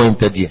wife don't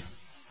enter there.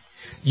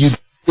 You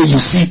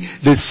see,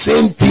 the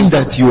same thing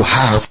that you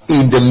have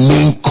in the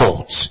main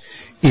courts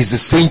is the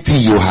same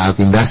thing you have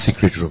in that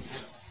secret room.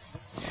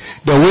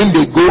 That when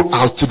they go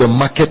out to the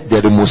market,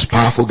 they're the most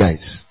powerful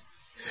guys.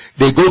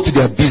 They go to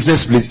their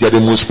business place, they're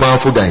the most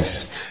powerful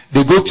guys.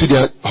 They go to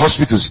their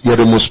hospitals, they're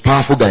the most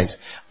powerful guys.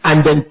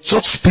 And then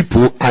church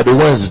people are the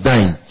ones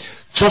dying.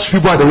 Church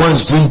people are the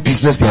ones doing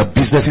business, their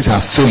businesses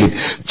are failing.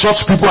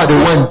 Church people are the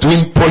ones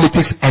doing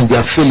politics and they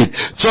are failing.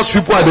 Church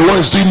people are the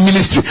ones doing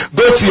ministry.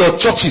 Go to your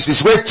churches,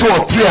 it's where 2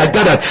 or 3 are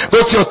gathered.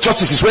 Go to your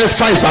churches, it's where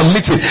 5 are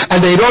meeting.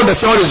 And they don't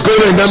understand what is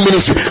going on in that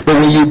ministry. But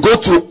when you go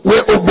to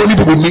where Ogboni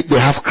people meet, they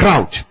have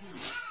crowd.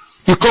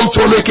 You come to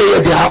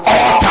Oleke, there are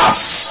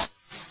altars.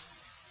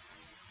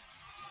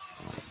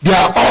 There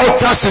are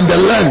altars in the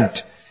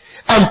land.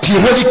 And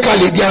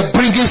periodically they are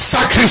bringing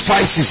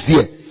sacrifices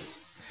there.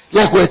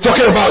 Like we were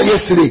talking about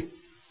yesterday.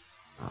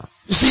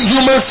 You see,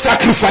 human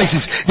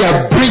sacrifices, they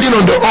are bringing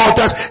on the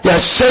altars, they are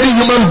shedding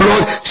human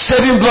blood,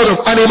 shedding blood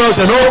of animals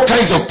and all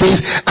kinds of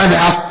things, and they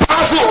have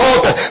powerful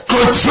altars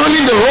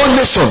controlling the whole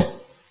nation.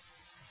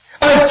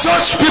 And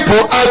church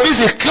people are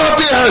busy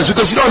clapping hands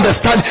because you don't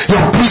understand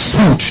your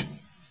priesthood.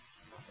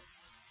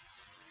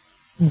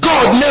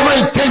 God never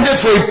intended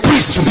for a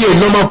priest to be a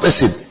normal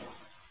person.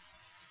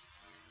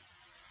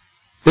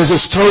 There's a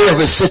story of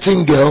a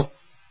certain girl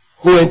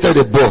who entered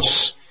a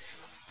bus,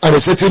 and a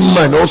certain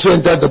man also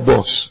entered the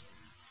bus.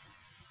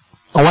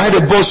 And while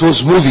the bus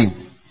was moving,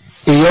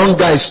 a young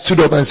guy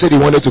stood up and said he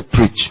wanted to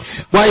preach.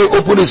 While he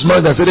opened his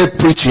mouth and started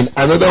preaching,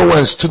 another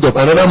one stood up,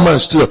 another man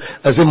stood up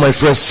and said, "My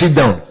friend, sit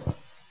down.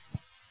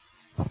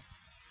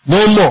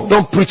 No more,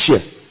 don't preach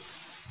here."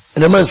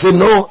 And the man said,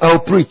 "No, I'll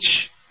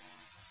preach."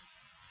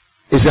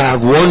 He said, "I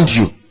have warned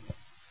you.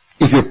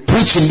 If you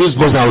preach in this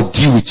bus, I'll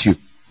deal with you."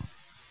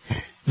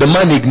 The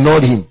man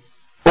ignored him,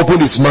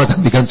 opened his mouth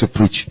and began to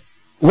preach.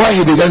 While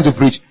he began to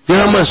preach,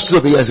 the other man stood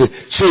up and said,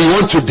 "So you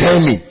want to dare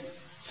me?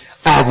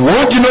 I have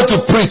warned you not to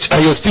preach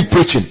and you're still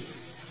preaching.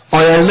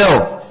 I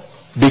now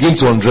begin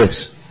to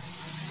undress."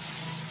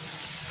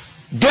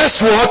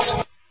 Guess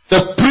what?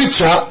 The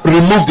preacher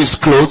removed his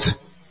clothes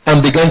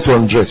and began to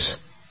undress.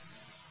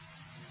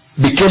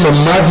 Became a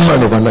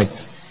madman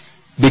overnight.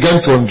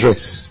 Began to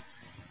undress.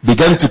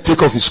 Began to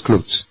take off his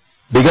clothes.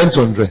 Began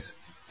to undress.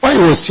 While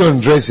he was still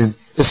undressing,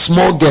 a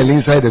small girl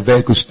inside the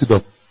vehicle stood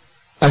up.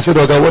 I said,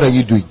 "Oga, what are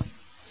you doing?"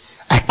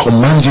 "I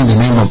command you in the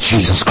name of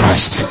Jesus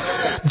Christ,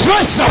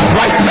 dress up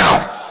right now."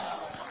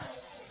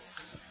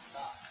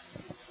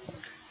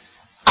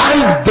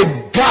 And the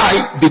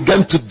guy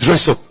began to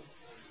dress up.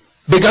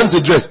 Began to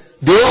dress.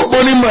 The old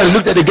money man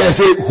looked at the guy and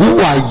said,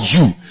 "Who are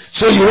you?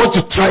 So you want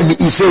to try me?"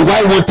 He said,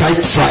 "Why won't I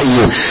try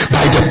you?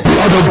 By the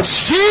blood of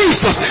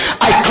Jesus,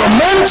 I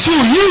command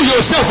you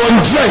yourself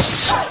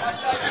undress."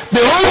 The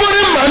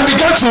Almighty man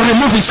began to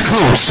remove his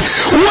clothes.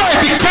 Why?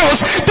 Because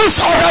this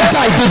other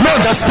guy did not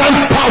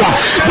understand power.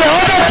 The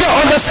other guy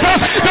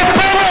understands the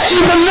power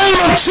in the name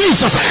of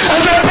Jesus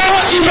and the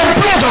power in the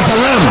blood of the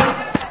Lamb.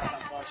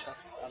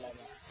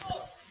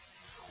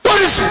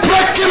 What is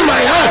breaking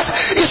my heart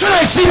is when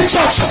I see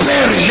church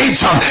play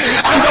religion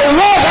and the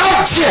world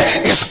out here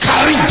is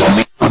carrying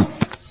dominion.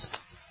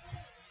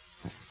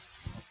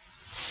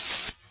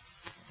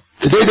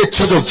 The day the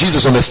Church of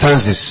Jesus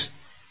understands this,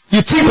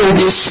 you think there will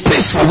be a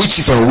space for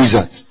witches and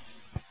wizards.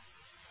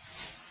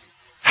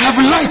 Have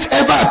light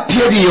ever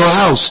appeared in your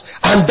house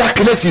and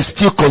darkness is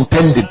still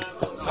contending?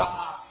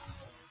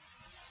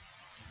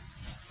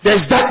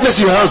 There's darkness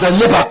in your house and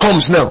neighbor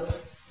comes now.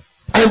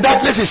 And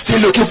darkness is still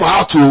looking for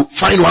how to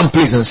find one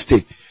place and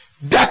stay.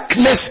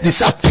 Darkness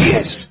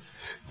disappears.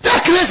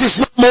 Darkness is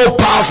not more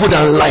powerful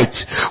than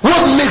light.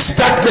 What makes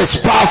darkness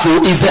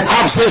powerful is the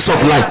absence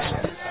of light.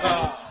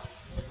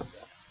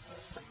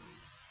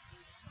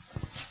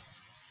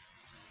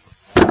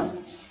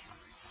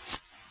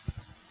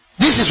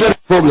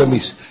 problem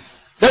is.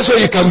 That's why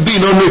you can be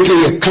not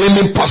making a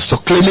claiming pastor,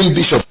 claiming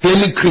bishop,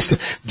 claiming Christian,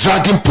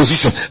 dragging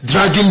position,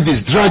 dragging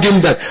this,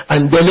 dragging that,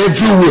 and then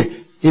everywhere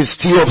is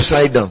still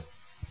upside down.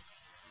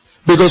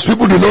 Because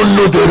people do not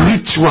know the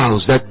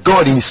rituals that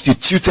God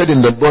instituted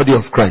in the body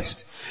of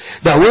Christ.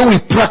 That when we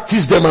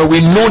practice them and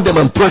we know them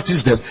and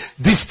practice them,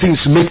 these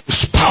things make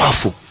us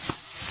powerful.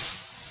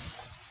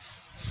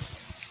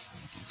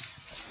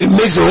 It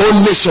makes the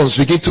whole nations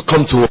begin to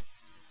come to us.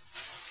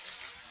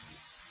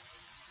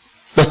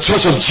 The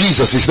church of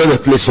Jesus is not a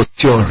place for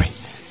theory.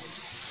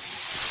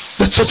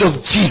 The church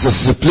of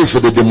Jesus is a place for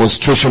the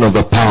demonstration of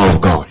the power of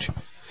God.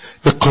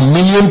 The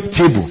communion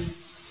table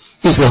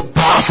is a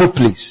powerful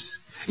place.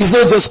 It's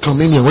not just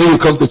communion. When you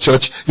come to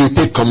church, you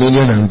take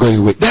communion and go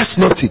away. That's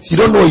not it. You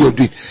don't know what you're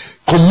doing.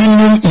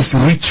 Communion is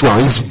ritual,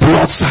 it's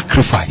blood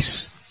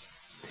sacrifice.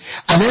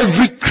 And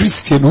every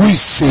Christian who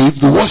is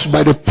saved, washed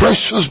by the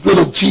precious blood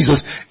of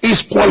Jesus,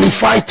 is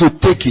qualified to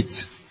take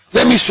it.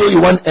 Let me show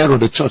you one error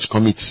the church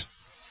commits.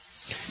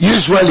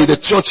 Usually the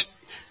church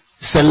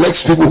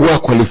selects people who are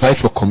qualified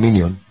for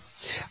communion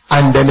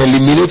and then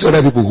eliminates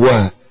other people who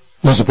are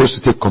not supposed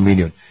to take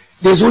communion.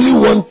 There's only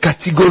one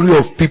category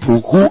of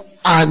people who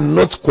are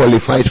not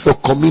qualified for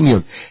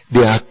communion.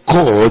 They are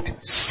called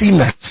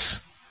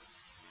sinners.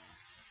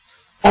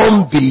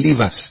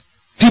 Unbelievers.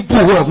 People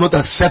who have not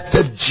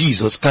accepted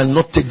Jesus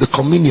cannot take the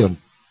communion.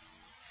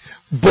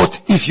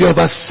 But if you have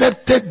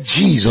accepted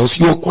Jesus,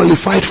 you are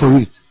qualified for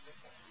it.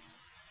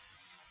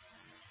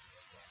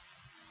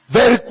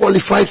 Very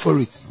qualified for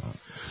it.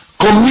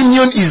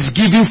 Communion is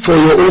given for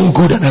your own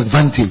good and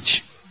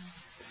advantage.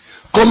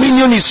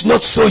 Communion is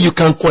not so you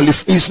can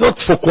qualify. It's not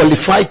for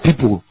qualified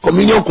people.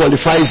 Communion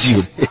qualifies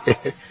you.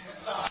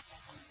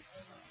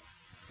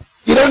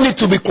 You don't need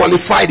to be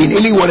qualified in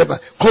any whatever.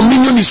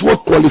 Communion is what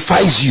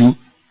qualifies you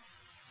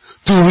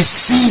to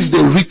receive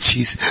the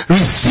riches,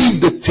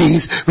 receive the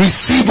things,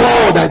 receive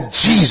all that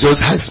Jesus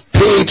has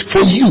paid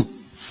for you.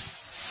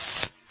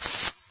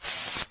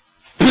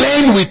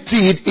 Playing with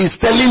it is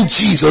telling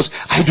Jesus,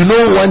 I do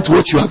not want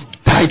what you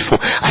have died for.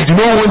 I do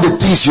not want the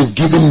things you've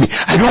given me.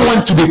 I don't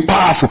want to be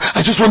powerful.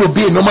 I just want to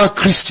be a normal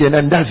Christian,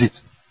 and that's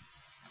it.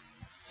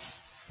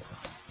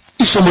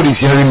 If somebody is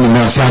hearing me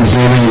now, say, I'm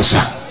hearing you,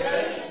 sir.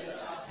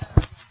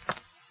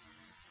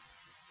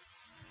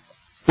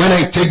 When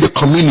I take the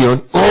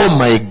communion, oh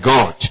my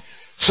God,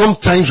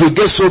 sometimes we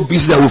get so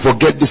busy that we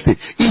forget this thing.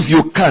 If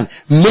you can,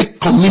 make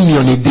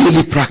communion a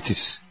daily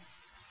practice.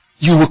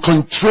 You will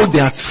control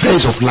the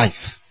affairs of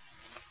life.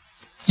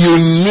 You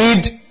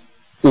need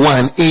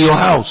one in your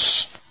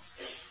house.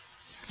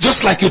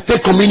 Just like you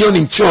take communion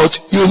in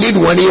church, you need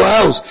one in your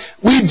house.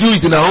 We do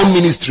it in our own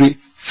ministry.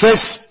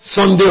 First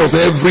Sunday of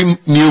every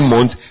new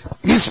month.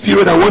 This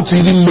period, I want to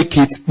even make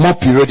it more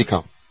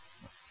periodical.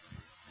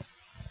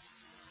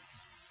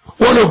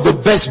 One of the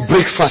best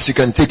breakfasts you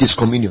can take is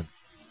communion.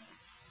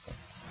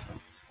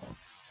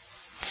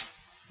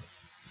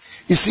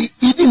 You see,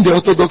 even the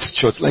Orthodox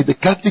Church, like the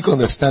Catholic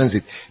understands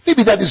it.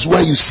 Maybe that is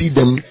why you see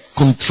them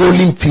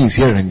controlling things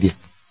here and there.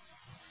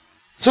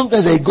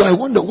 Sometimes I go, I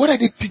wonder, what are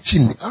they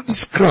teaching? How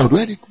this crowd,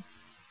 where are they going?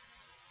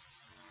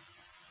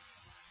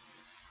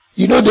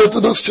 You know, the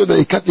Orthodox Church and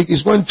the Catholic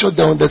is one church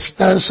that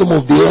understands some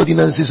of the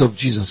ordinances of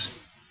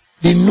Jesus.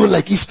 They know,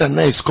 like Easter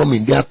night is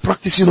coming. They are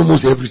practicing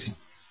almost everything.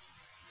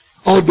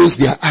 All those,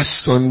 they are Ash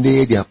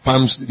Sunday, they are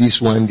Palms,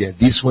 this one, they are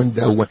this one,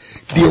 that one.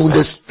 They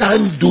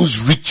understand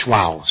those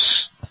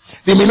rituals.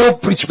 They may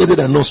not preach better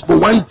than us, but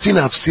one thing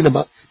I've seen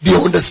about, they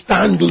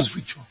understand those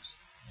rituals.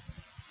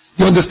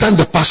 They understand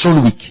the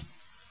Passion Week.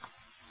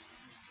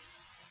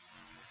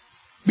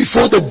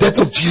 Before the death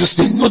of Jesus,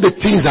 they know the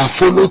things are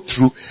followed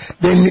through.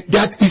 Then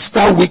that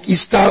Easter week,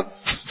 Easter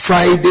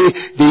Friday,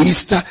 the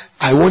Easter,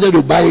 I wanted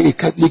to buy a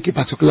Catholic, a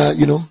particular,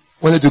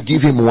 wanted to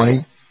give him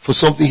wine for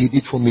something he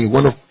did for me.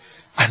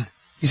 And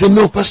he said,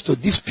 no, Pastor,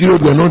 this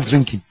period we are not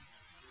drinking.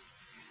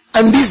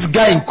 And this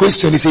guy in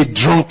question is a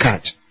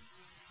drunkard.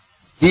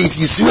 If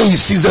you see when he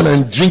sits down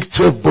and drink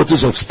 12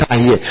 bottles of Star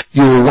here,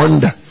 you will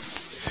wonder.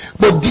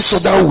 But this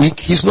other week,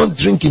 he's not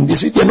drinking. They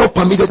say they're not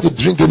permitted to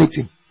drink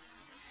anything.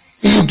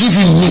 If you give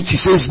him meat, he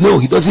says no,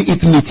 he doesn't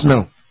eat meat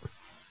now.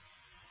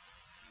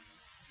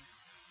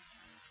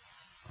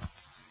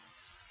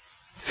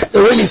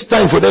 And when it's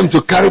time for them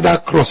to carry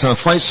that cross and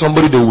find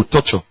somebody they will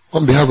torture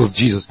on behalf of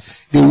Jesus,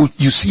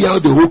 you see how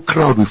the whole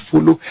crowd will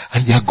follow,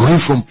 and they are going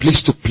from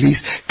place to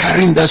place,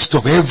 carrying that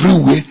stuff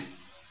everywhere.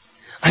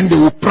 And they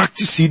will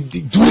practice it, they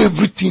do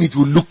everything, it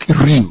will look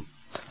real.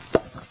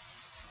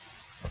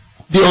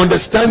 They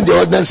understand the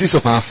ordinances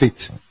of our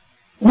faith.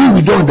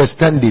 We don't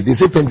understand it. They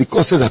say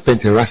Pentecostals are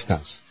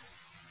Penterastals.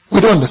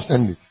 We don't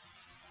understand it.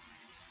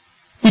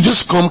 We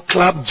just come,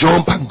 clap,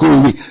 jump, and go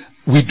away.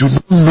 We do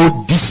not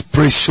know these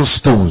precious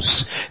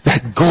stones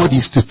that God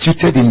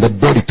instituted in the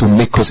body to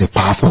make us a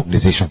powerful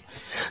organization.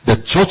 The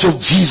Church of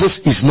Jesus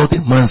is not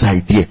a man's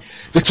idea.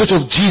 The Church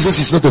of Jesus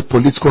is not a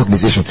political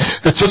organization.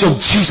 The Church of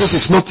Jesus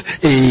is not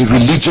a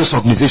religious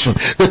organization.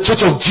 The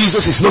Church of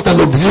Jesus is not an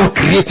organization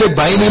created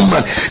by any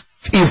man.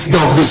 is the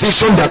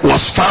organization that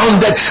was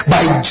founded by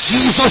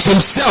Jesus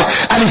himself.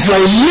 And if you are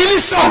a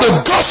minister of the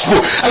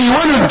gospel and you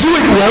want to do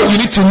it well, you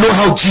need to know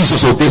how Jesus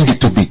ordained it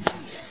to be.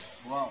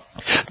 Wow.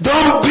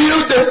 Don't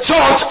build the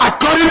church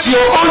according to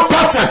your own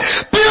pattern.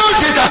 Build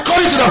it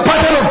according to the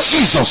pattern of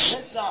Jesus.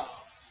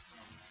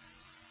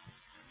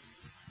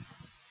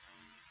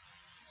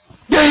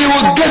 Then you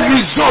will get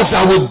results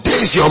that will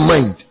daze your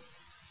mind.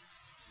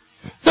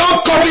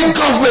 Don't copy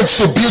governments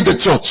to build the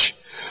church.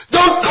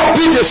 Don't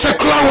copy the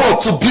secular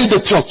world to build the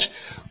church.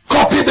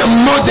 Copy the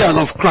model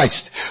of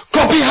Christ.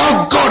 Copy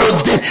how God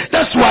ordained.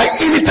 That's why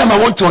anytime I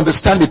want to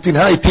understand the thing,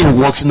 how a thing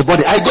works in the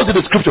body, I go to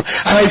the scripture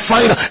and I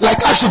find out,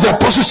 like Acts of the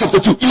Apostles chapter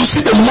 2, you see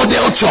the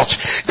model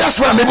church. That's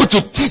why I'm able to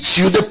teach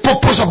you the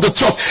purpose of the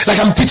church. Like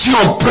I'm teaching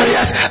you on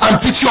prayers, I'm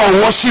teaching you on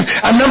worship,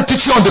 and I'm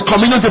teaching you on the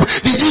communion table.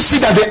 Did you see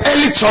that the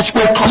early church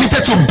were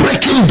committed to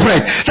breaking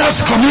bread?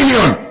 That's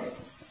communion.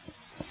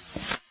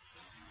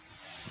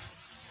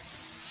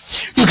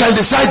 You can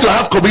decide to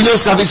have communion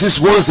services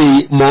once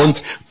a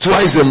month,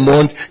 twice a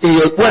month,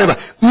 whatever.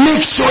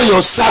 Make sure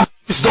your service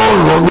is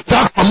not wrong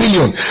without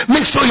communion.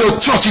 Make sure your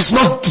church is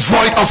not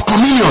void of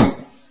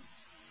communion.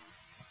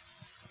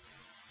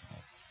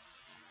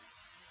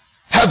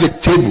 Have a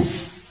table,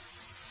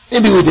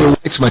 maybe with the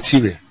wax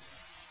material,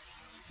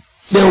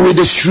 then with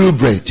the shrew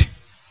bread,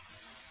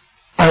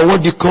 and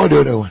what do you call the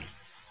other one?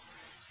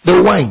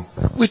 The wine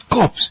with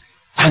cups.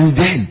 And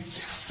then,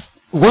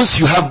 once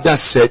you have that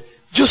set,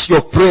 just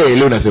your prayer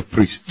alone as a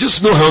priest.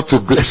 Just know how to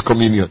bless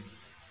communion.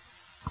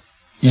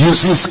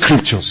 Using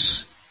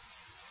scriptures.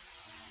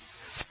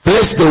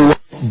 Bless the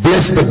wine,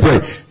 bless the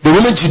bread. The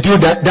moment you do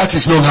that, that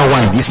is not how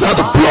wine. It's not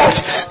the blood.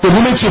 The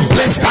moment you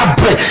bless that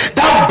bread,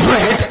 that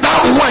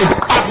wine,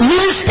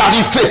 administered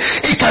in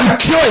faith, it can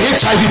cure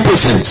HIV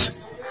patients.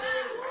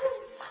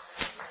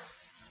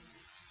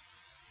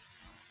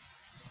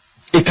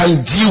 It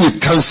can deal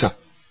with cancer.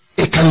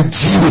 It can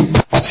deal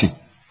with poverty.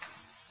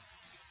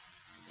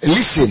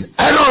 Listen,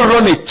 I don't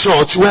run a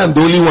church where I'm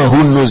the only one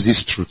who knows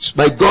this truth.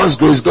 By God's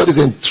grace, God is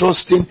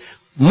entrusting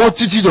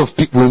multitude of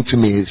people into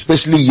me,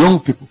 especially young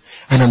people.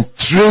 And I'm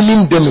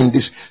training them in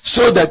this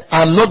so that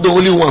I'm not the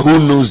only one who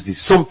knows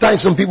this.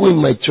 Sometimes some people in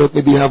my church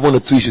maybe have one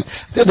or two issues.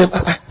 I tell them,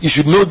 you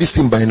should know this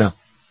thing by now.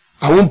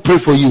 I won't pray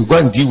for you. Go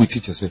and deal with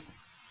it yourself.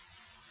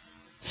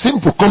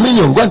 Simple.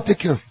 Communion. Go and take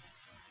care of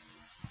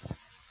it.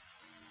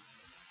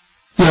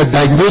 You are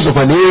diagnosed of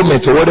an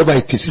ailment or whatever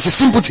it is. It's a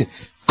simple thing.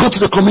 Go to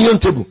the communion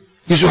table.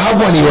 You should have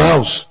one in your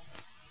house.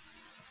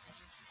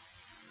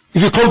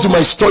 If you come to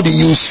my study,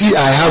 you see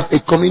I have a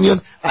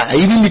communion. I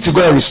even need to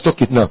go and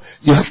restock it now.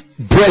 You have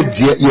bread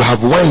there, you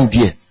have wine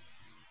there.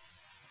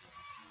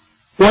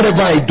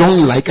 Whatever I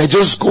don't like, I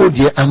just go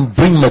there and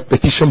bring my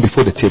petition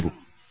before the table.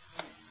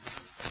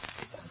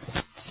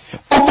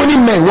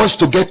 Opening men wants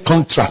to get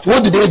contract.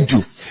 What do?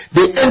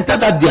 They enter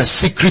their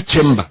secret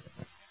chamber.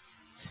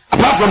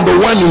 Apart from the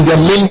one in their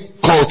main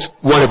court,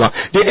 whatever,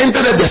 they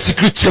enter their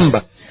secret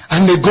chamber.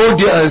 And they go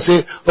there and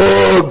say,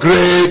 oh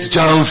great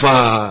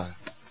Jamfa.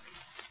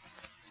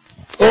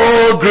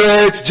 Oh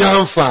great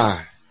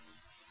Jamfa.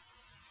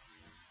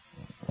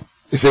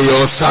 They say,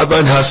 your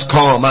servant has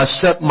come,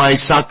 accept my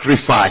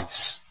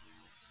sacrifice.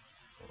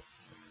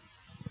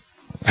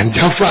 And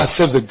Jamfa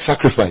accepts the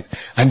sacrifice.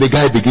 And the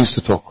guy begins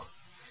to talk.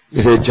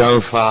 He said,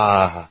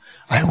 Jamfa,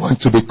 I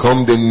want to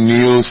become the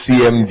new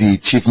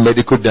CMD, Chief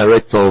Medical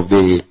Director of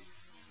the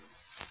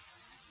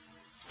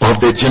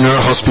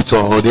General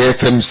Hospital or the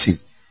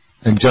FMC.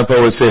 And Jamfa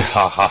will say,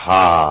 ha ha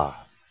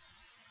ha.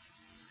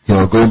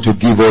 You're going to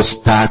give us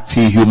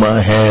 30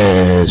 human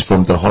hairs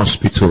from the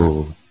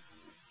hospital.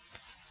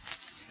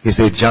 He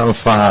said,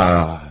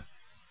 Jamfa,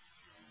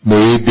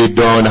 may it be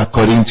done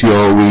according to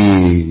your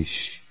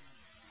wish.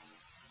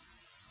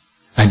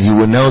 And he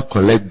will now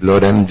collect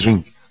blood and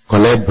drink,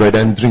 collect bread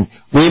and drink.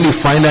 When he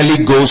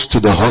finally goes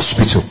to the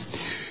hospital,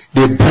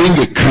 they bring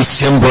a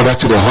Christian brother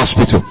to the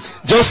hospital.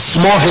 Just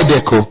small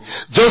headache,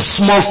 just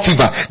small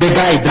fever. The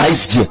guy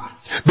dies there.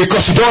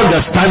 Because you don't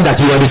understand that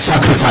you are the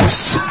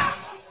sacrifice.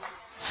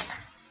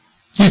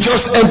 You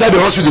just enter the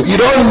hospital. You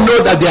don't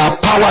know that there are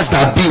powers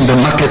that be in the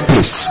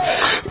marketplace.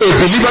 A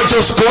believer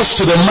just goes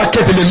to the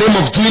market in the name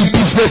of doing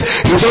business.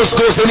 He just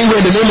goes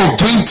anywhere in the name of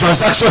doing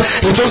transaction.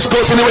 He just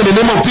goes anywhere in the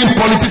name of doing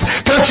politics.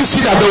 Can't you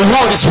see that the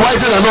world is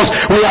wiser than us?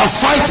 We are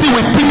fighting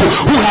with people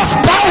who have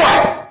power.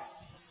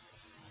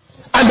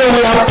 And then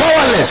we are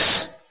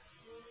powerless.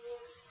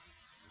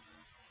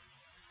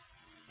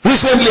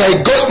 Recently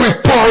I got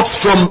reports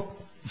from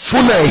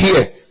Funa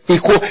here,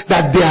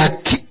 that there are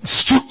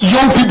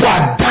young people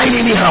are dying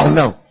anyhow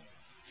now.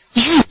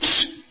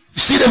 Youths, you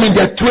see them in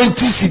their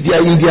 20s, they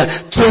are in their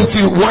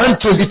 21,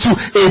 22,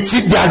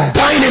 18, they are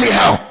dying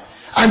anyhow.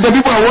 And the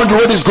people are wondering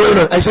what is going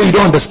on. I say, you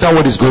don't understand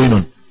what is going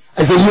on.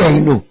 I say, yeah, I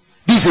know.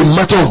 This is a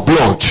matter of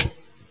blood.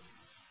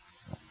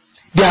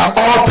 There are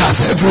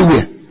altars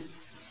everywhere.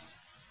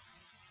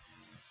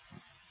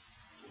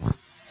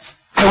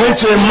 I went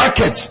to a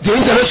market, the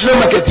international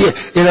market here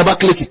in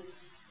Abakaliki.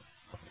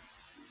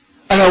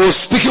 And I was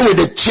speaking with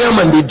the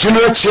chairman, the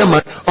general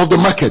chairman of the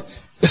market.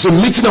 There's a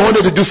meeting I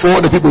wanted to do for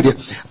all the people there.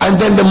 And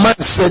then the man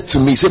said to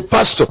me, he said,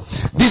 Pastor,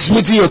 this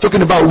meeting you're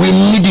talking about, we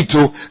need it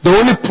to. The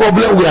only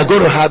problem we are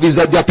going to have is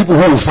that there are people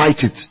who will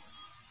fight it.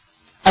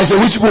 I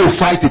said, which people will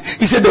fight it?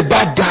 He said, the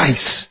bad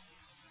guys.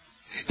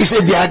 He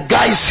said, there are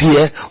guys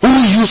here who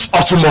use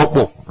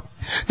automobile.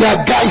 There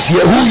are guys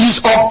here who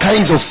use all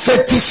kinds of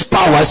fetish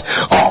powers,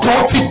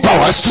 occultic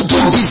powers to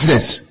do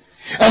business.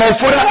 And I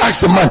further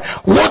asked the man,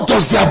 what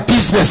does their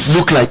business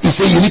look like? He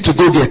said, you need to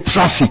go there,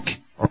 traffic.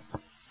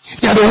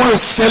 They are the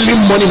ones selling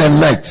morning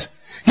and night.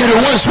 They are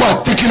the ones who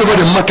are taking over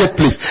the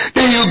marketplace.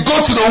 Then you go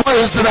to the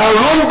ones that are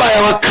run by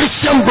our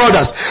Christian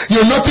brothers.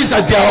 You notice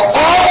that they are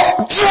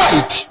all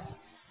dried.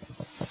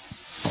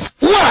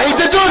 Why?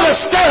 They don't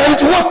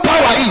understand what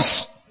power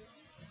is.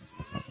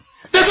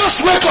 They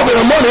just wake up in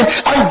the morning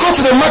and go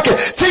to the market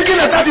thinking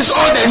that is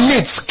all they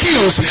need,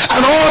 skills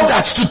and all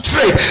that to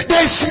trade.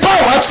 There is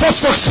power for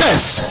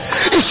success.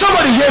 Is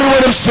somebody hearing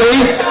what I'm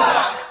saying?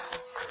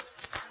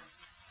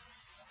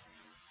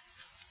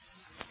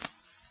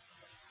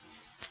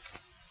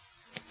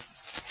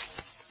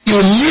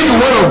 You need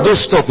one of those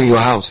stuff in your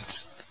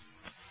houses.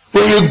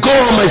 When you go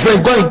home, my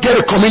friend, go and get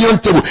a communion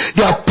table.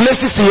 There are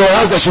places in your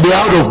house that should be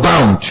out of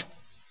bound.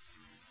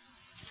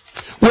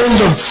 When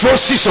the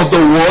forces of the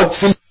world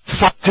seem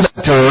fighting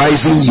and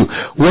terrorizing you,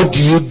 what do?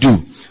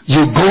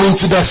 You go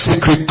into that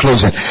sacred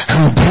closet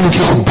and bring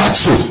your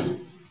battle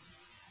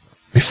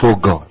before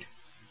God.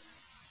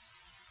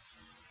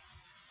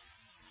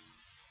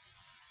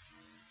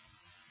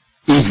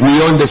 If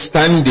we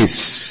understand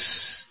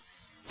this,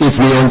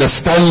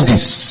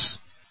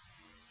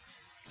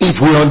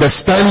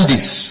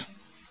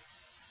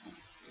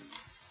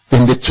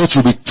 then the church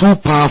will be too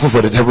powerful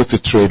for the devil to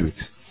trade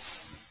with.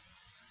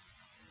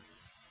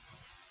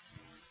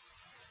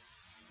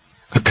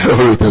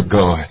 Glory to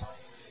God.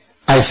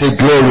 I say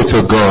glory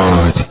to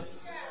God.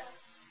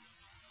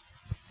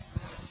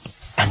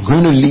 I'm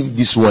going to leave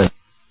this one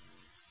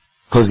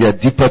because there are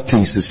deeper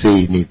things to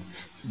say in it.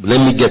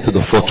 Let me get to the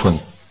fourth one.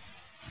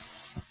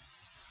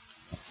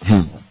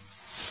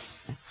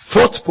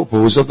 Fourth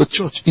purpose of the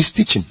church is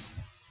teaching.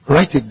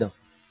 Write it down.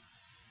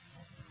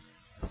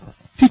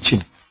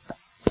 Teaching.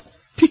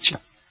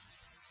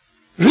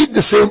 Read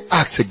the same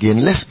Acts again.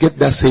 Let's get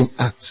that same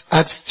Acts.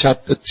 Acts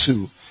chapter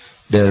 2.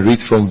 Then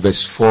read from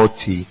verse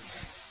 40.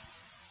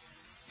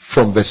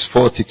 From verse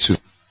 42.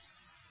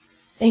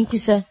 Thank you,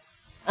 sir.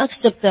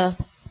 Acts chapter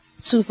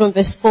 2 from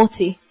verse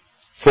 40.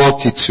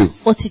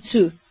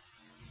 42.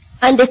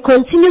 And they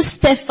continued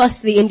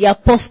steadfastly in the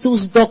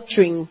apostles'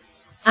 doctrine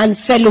and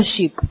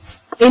fellowship,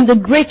 in the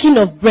breaking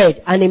of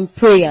bread and in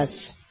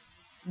prayers.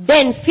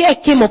 Then fear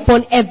came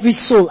upon every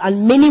soul,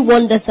 and many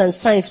wonders and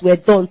signs were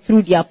done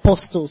through the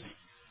apostles.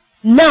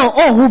 Now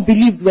all who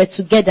believed were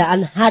together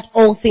and had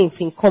all things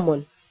in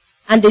common.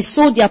 And they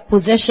sold their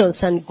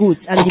possessions and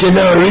goods. And okay,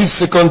 now read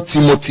 2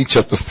 Timothy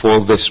chapter 4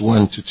 verse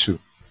 1 to 2.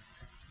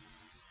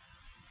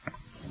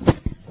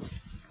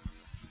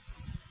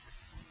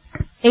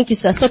 Thank you,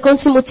 sir. 2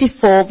 Timothy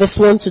 4 verse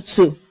 1 to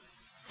 2.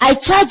 I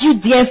charge you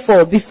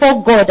therefore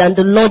before God and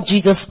the Lord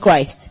Jesus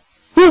Christ,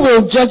 who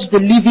will judge the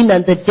living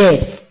and the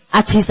dead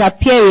at his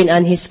appearing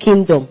and his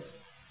kingdom.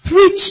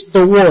 Preach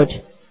the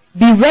word.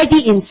 Be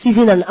ready in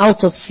season and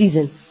out of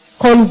season.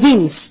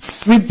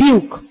 Convince,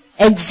 rebuke,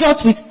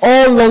 exhort with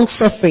all long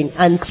suffering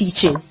and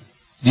teaching.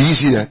 Did you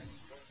see that?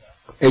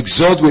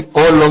 Exhort with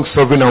all long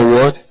suffering and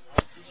what?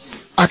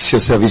 Ask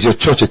yourself, is your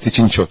church a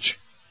teaching church?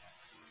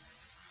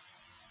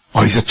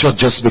 Or is your church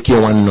just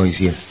making one noise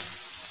here?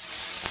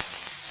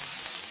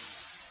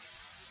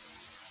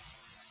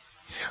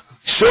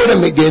 Show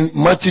them again,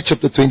 Matthew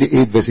chapter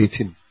 28 verse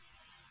 18.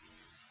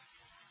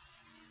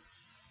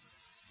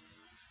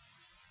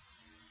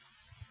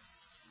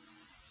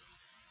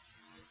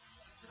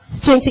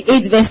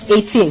 Verse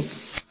 18.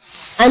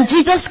 And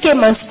Jesus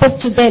came and spoke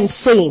to them,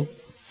 saying,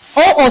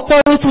 all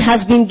authority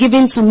has been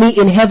given to me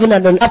in heaven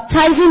and on earth,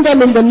 baptizing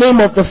them in the name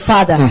of the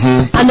Father,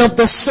 and of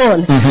the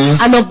Son,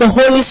 and of the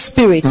Holy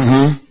Spirit,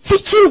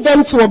 teaching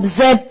them to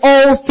observe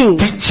all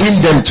things.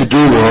 Teaching them to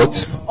do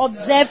what?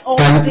 Observe all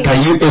things.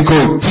 Can you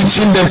echo?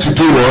 Teaching them to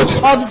do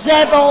what?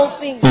 Observe all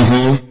things.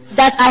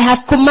 That I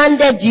have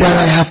commanded you. That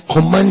I have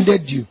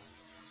commanded you.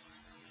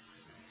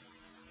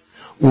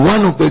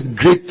 One of the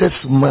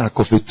greatest mark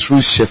of a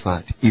true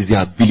shepherd is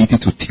the ability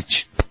to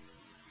teach.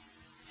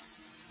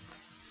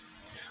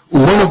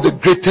 One of the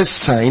greatest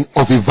sign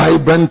of a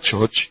vibrant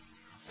church,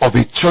 of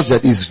a church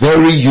that is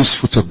very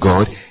useful to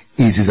God,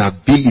 is his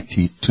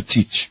ability to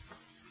teach.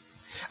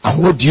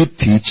 And what do you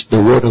teach?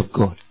 The word of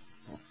God.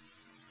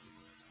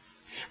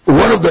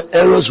 One of the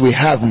errors we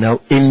have now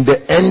in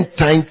the end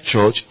time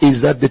church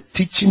is that the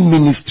teaching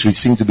ministry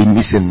seems to be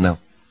missing now.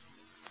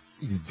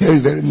 It's very,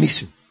 very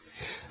missing.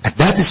 And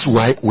that is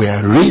why we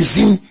are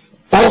raising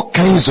all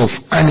kinds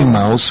of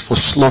animals for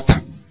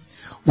slaughter.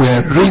 We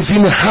are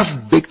raising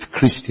half-baked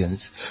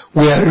Christians.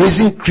 We are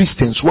raising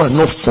Christians who are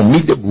not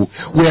formidable.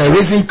 We are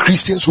raising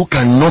Christians who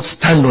cannot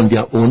stand on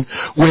their own.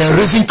 We are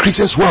raising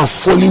Christians who are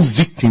falling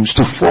victims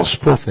to false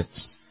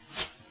prophets.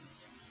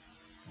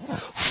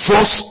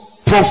 False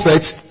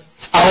prophets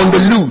are on the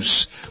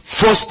loose.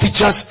 False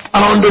teachers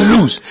are on the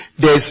loose.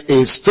 There's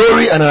a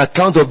story and an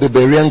account of the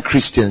Berean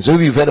Christians.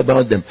 Maybe you've heard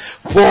about them.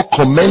 Paul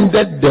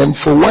commended them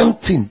for one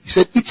thing. He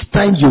said, each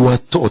time you are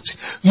taught,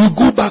 you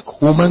go back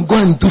home and go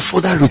and do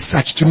further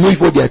research to know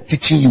if what they are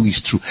teaching you is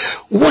true.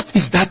 What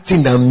is that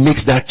thing that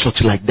makes that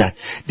church like that?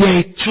 They are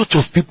a church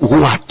of people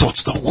who are taught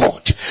the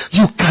word.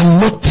 You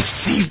cannot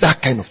deceive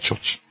that kind of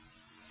church.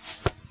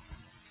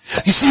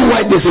 You see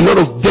why there's a lot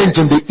of dent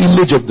on the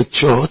image of the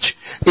church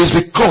is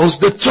because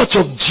the church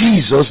of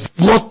Jesus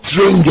did not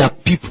train their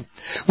people.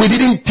 We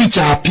didn't teach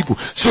our people.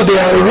 So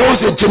there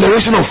arose a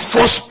generation of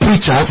false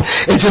preachers,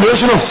 a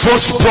generation of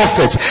false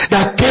prophets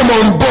that came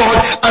on board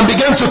and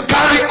began to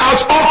carry out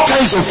all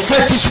kinds of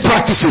fetish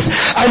practices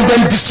and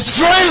then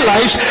destroy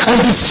lives and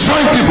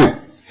destroy people.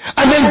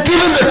 And then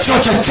giving the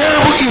church a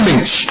terrible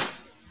image.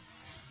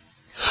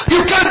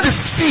 You can't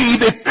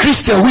deceive a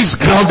Christian who is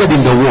grounded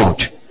in the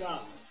word.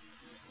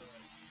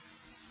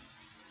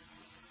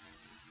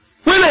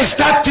 When I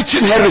start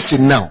teaching heresy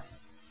now,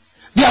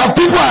 there are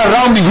people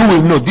around me who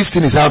will know this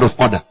thing is out of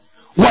order.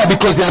 Why?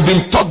 Because they have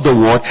been taught the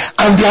word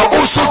and they are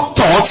also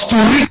taught to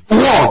read the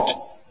word.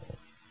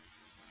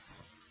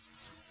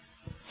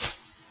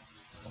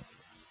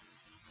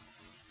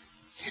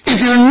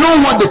 If you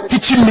know what the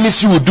teaching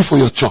ministry will do for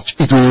your church,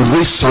 it will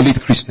raise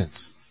solid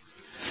Christians.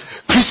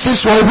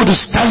 Christians who are able to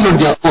stand on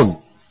their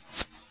own.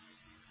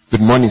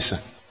 Good morning, sir.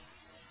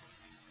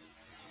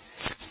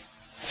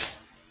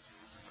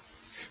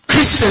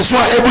 Christians who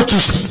are able to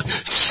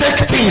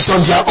shake things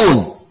on their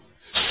own.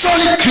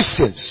 Solid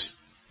Christians.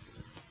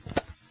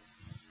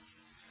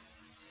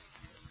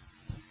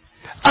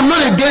 I'm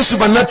not against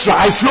supernatural.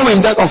 I flow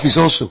in that office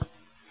also.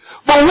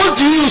 But what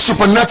do you use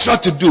supernatural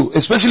to do?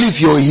 Especially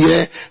if you're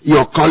here,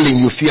 you're calling,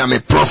 you feel I'm a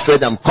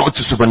prophet, I'm called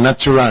to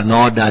supernatural and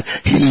all that,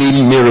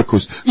 healing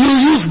miracles. You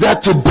use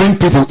that to bring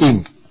people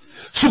in.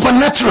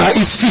 Supernatural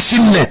is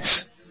fishing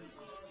net.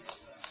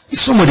 Is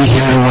somebody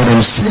hearing what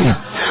I'm saying?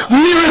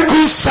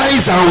 Miracles,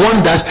 signs and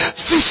wonders,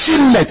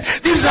 fishing net.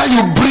 This is how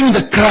you bring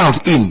the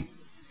crowd in.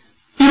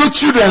 You know,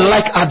 children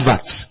like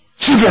adverts.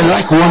 Children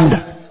like wonder.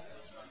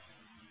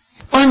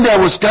 One day I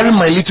was carrying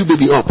my little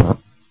baby up.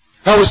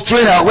 I was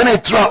throwing her. When I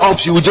throw her up,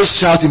 she would just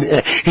shout in the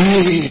air.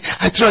 Hey,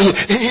 I throw you.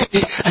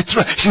 Hey, I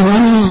throw. She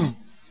would.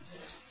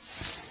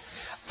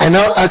 I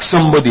now ask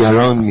somebody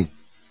around me,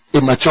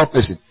 a mature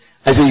person.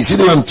 I say, you see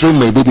the way I'm throwing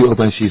my baby up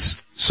and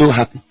she's so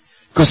happy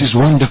because it's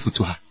wonderful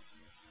to her.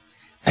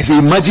 I say,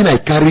 imagine I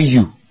carry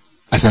you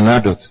as an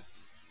adult.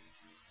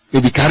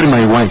 Maybe carry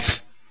my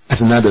wife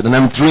as an adult and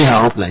I'm throwing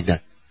her up like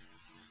that.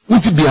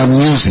 Won't it be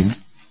amusing?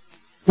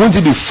 Won't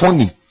it be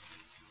funny?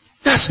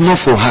 That's not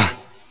for her.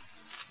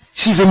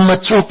 She's a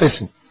mature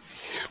person.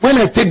 When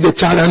I take the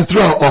child and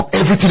throw her up,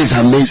 everything is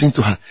amazing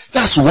to her.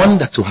 That's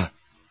wonder to her.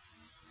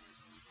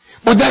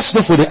 But that's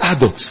not for the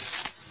adults.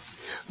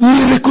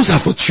 Miracles are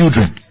for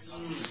children.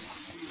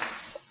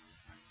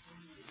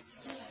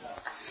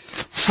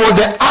 For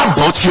the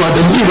adult, you are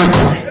the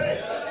miracle.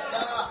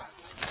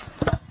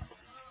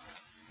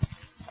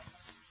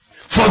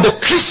 For the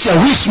Christian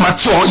who is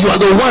mature, you are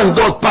the one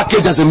God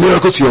packaged as a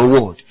miracle to your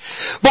word.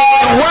 But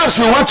once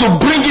we want to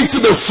bring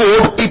into the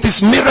fold, it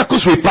is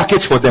miracles we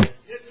package for them.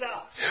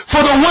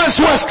 For the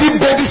ones who are still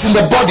babies in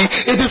the body,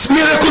 it is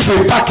miracles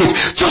we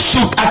package just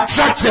to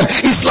attract them.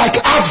 It's like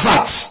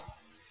adverts.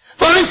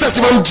 For instance,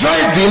 if I'm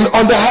driving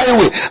on the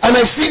highway and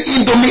I see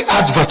Indomie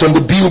advert on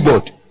the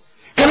billboard,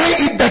 can I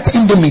eat that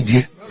Indomie,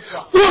 dear?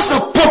 What's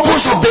the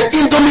purpose of the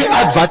Indomie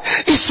advert?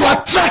 Is to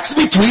attract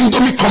me to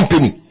Indomie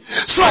company.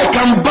 So I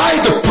can buy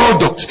the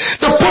product.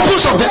 The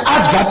purpose of the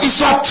advert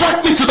is to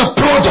attract me to the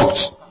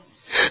product.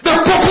 The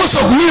purpose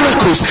of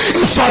miracles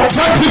is to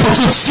attract people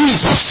to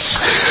Jesus.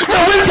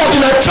 Now when they have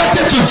been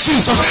attracted to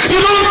Jesus, you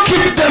don't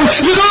keep them,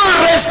 you don't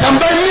raise them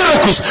by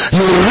miracles.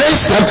 You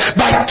raise them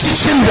by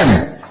teaching them.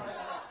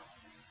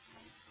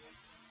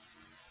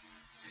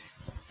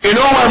 You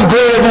know, I'm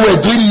going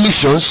everywhere doing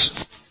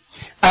missions.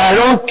 I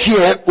don't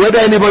care whether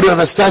anybody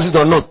understands it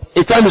or not.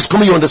 A time is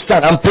coming, you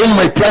understand. I'm paying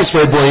my price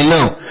for a boy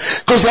now.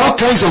 Because there are all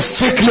kinds of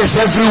fakeness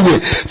everywhere.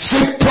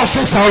 Fake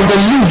prophets are on the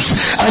loose.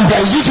 And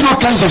they're using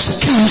all kinds of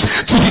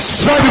schemes to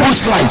destroy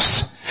people's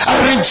lives.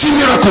 Arranging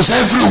miracles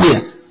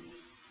everywhere.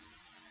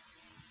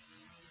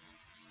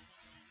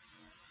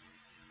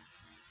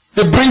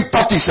 They bring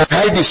tortoise and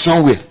hide it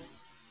somewhere.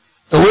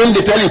 And when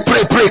they tell you,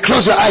 pray, pray,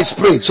 close your eyes,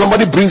 pray.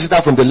 Somebody brings it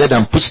out from the leather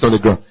and puts it on the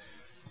ground.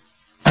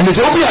 And they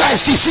say, open your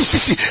eyes,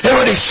 see.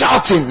 Everybody's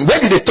shouting. Where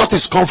did the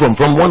tortoise come from?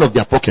 From one of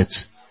their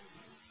pockets.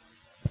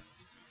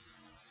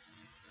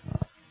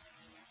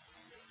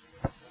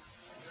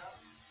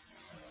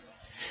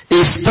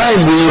 It's time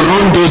we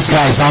run those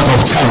guys out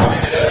of town.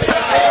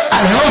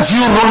 And how do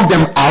you run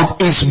them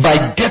out? Is by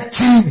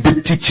getting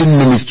the teaching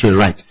ministry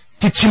right.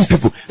 Teaching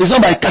people. It's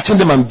not by catching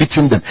them and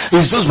beating them.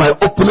 It's just by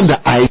opening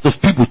the eyes of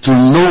people to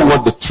know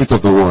what the truth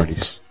of the word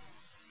is.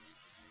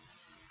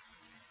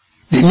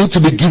 They need to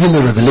be given the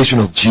revelation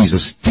of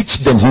Jesus. Teach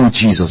them who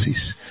Jesus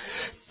is.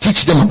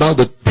 Teach them about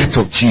the death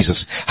of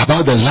Jesus,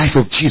 about the life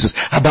of Jesus,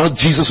 about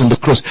Jesus on the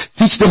cross.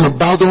 Teach them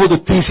about all the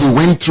things he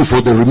went through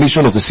for the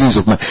remission of the sins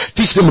of man.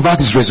 Teach them about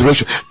his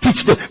resurrection.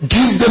 Teach them,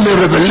 give them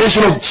a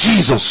revelation of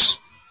Jesus.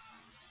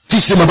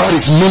 Teach them about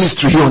his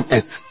ministry here on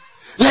earth.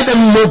 Let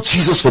them know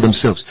Jesus for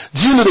themselves.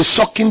 Do you know the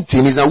shocking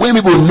thing is that when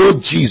people know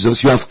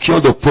Jesus, you have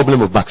cured the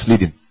problem of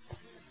backsliding.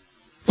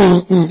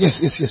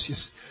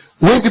 Yes.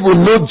 When people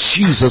know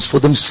Jesus for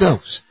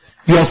themselves,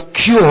 you have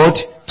cured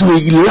to a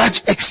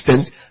large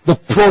extent the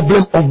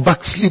problem of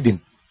backsliding.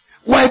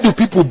 Why do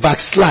people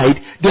backslide?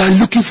 They are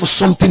looking for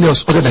something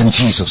else other than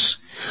Jesus.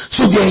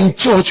 So they are in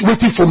church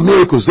waiting for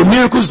miracles. The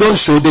miracles don't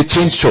show, they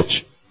change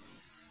church.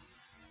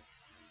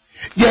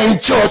 They are in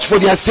church for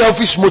their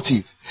selfish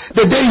motive.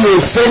 The day you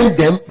offend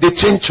them, they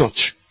change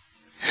church.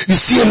 You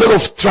see a lot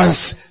of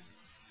church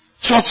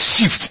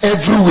shifts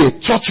everywhere,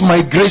 church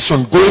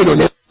migration going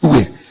on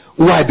everywhere.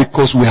 Why?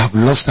 Because we have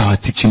lost our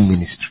teaching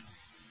ministry.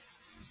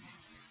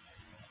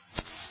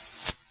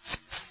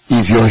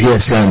 If you're here,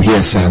 say, I'm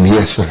here, sir, I'm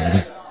here,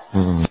 sir.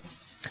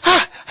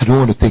 I don't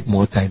want to take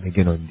more time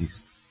again on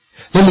this.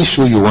 Let me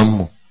show you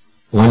one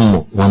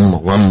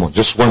more.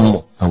 Just one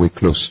more, and we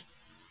close.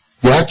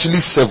 There are actually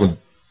 7.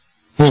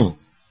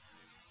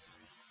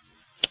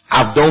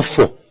 I've done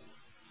 4.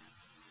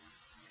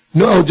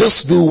 No, I'll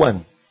just do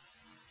 1.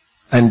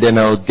 And then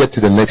I'll get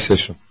to the next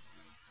session.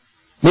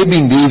 Maybe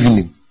in the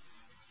evening.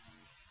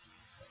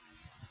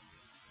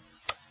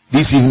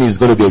 This evening is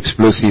going to be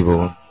explosive.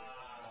 Or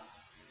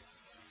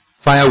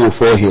fire will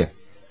fall here.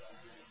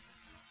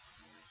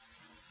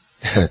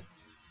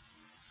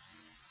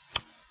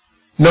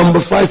 Number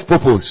 5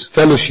 purpose,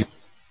 fellowship.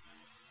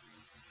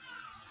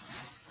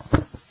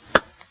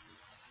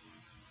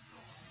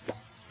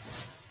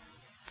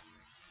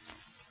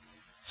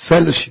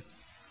 Fellowship.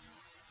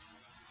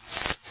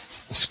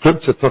 The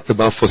scripture talked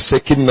about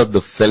forsaking not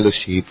the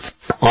fellowship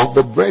of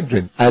the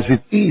brethren, as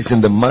it is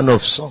in the manner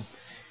of some.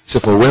 So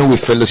for when we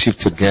fellowship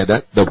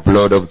together, the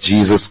blood of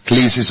Jesus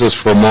cleanses us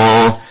from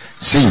all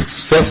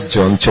sins. 1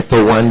 John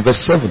chapter 1 verse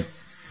 7.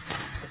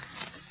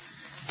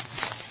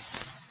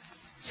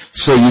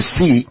 So you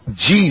see,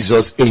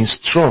 Jesus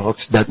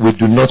instructs that we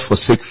do not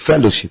forsake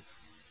fellowship.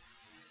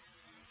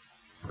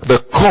 The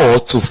call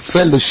to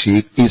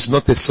fellowship is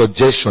not a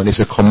suggestion, it's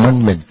a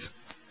commandment.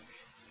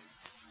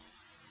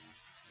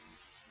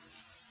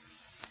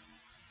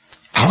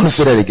 I want to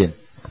say that again.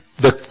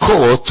 The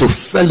call to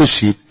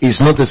fellowship is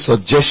not a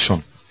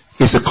suggestion,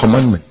 it's a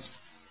commandment.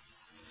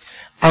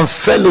 And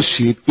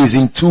fellowship is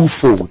in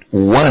twofold.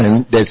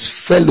 One, there's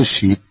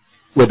fellowship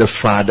with the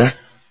Father,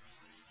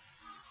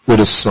 with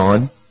the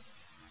Son,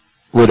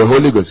 with the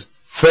Holy Ghost.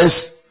 1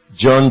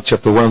 John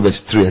chapter 1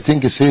 verse 3. I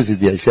think it says it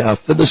there. It says our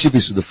fellowship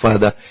is with the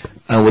Father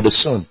and with the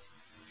Son.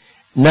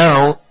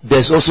 Now,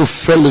 there's also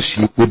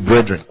fellowship with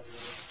brethren.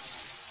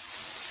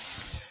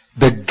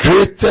 The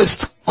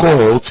greatest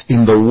cult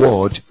in the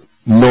world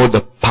know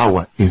the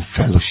power in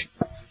fellowship.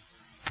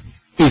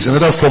 It's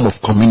another form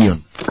of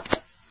communion.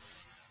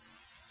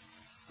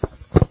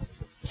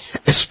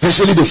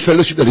 Especially the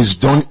fellowship that is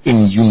done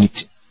in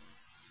unity.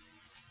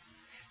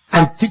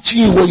 I'm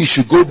teaching you what you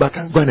should go back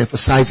and go and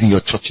emphasize in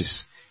your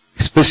churches.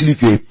 Especially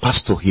if you're a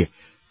pastor here.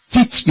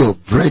 Teach your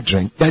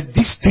brethren that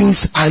these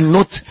things are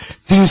not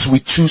things we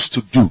choose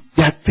to do.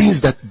 They are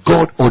things that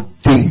God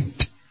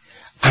ordained.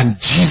 And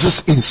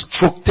Jesus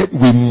instructed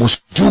we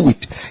must do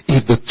it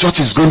if the church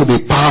is going to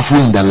be powerful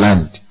in the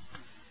land.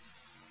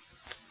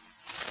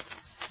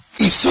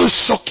 It's so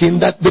shocking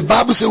that the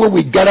Bible says when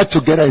we gather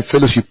together in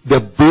fellowship,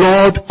 the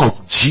blood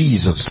of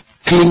Jesus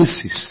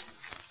cleanses.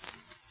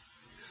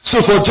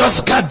 So for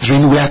just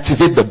gathering, we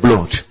activate the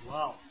blood.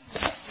 Wow.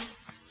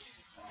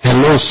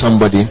 Hello,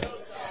 somebody.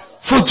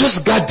 For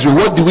just gathering,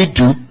 what do?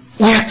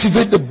 We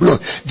activate the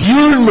blood. Do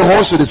you know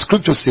also the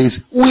scripture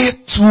says, where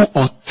 2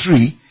 or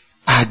 3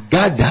 are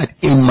gathered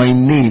in my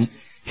name,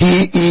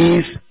 he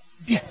is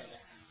there.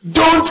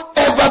 Don't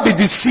ever be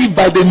deceived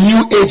by the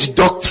new age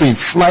doctrine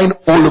flying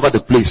all over the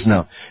place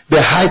now.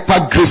 The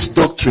hyper grace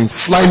doctrine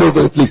flying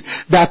over the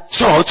place. That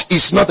church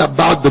is not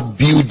about the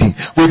building.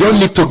 We don't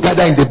need to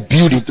gather in the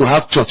building to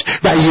have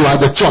church. That you are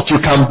the church. You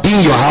can be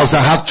in your house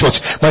and have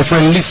church. My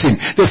friend, listen.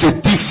 There's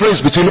a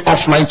difference between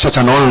offline church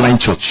and online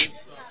church.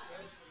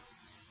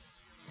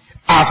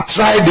 I've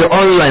tried the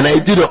online. I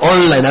do the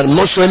online. I'm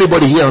not sure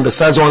anybody here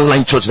understands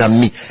online church than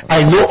me.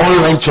 I know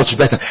online church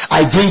better.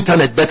 I do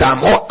internet better. I'm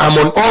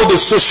on all the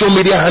social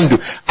media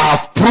handles.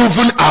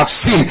 I've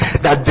seen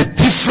that the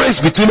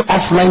difference between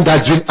offline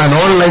gathering and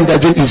online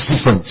gathering is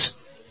different.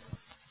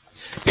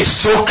 It's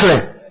so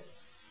clear.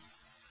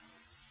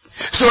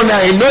 So now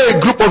I know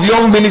a group of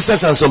young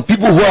ministers and some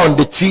people who are on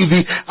the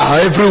TV are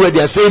everywhere.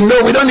 They are saying,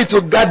 no, we don't need to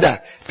gather.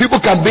 People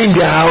can be in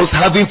their house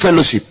having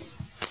fellowship.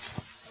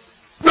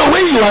 No,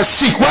 when you are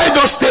sick, why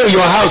don't stay in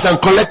your house and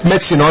collect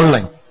medicine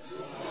online?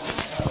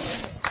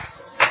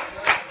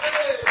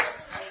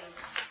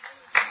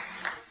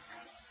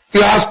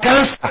 You have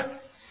cancer.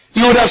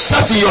 You would have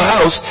sat in your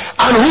house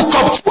and hook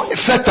up to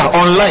FETA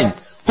online,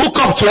 hook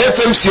up to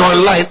FMC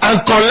online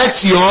and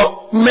collect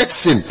your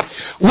medicine.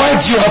 Why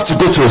do you have to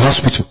go to a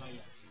hospital?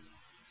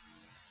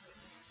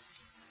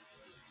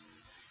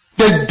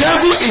 The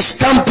devil is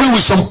tampering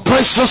with some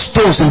precious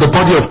stones in the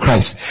body of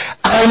Christ.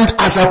 And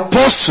as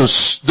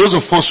apostles, those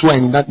of us who are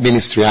in that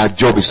ministry, our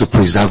job is to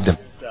preserve them.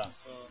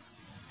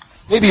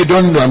 Maybe you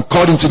don't know, I'm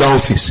called into the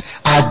office.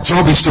 Our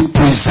job is to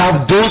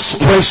preserve those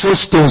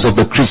precious stones of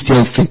the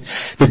Christian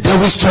faith. The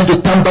devil is trying to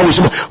tamper with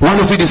some. One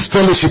of it is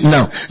fellowship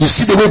now. You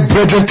see the way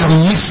brethren can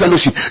miss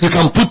fellowship. You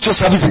can put your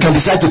service, they can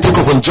decide to take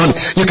off on journey.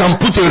 You can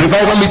put a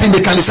revival meeting, they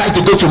can decide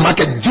to go to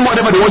market, do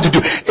whatever they want to do.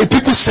 If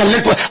people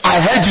select what,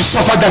 I heard you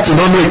suffer that in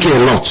Onweke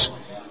a lot.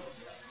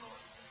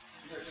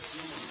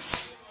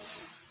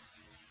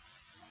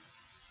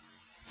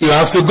 You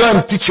have to go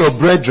and teach your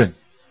brethren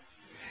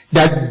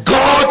that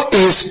God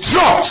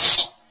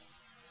instructs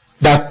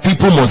that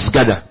people must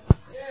gather.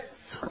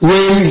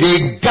 When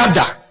they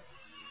gather,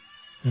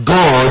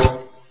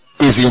 God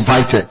is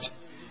invited.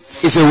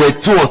 He said, where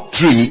 2 or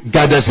 3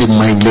 gathers in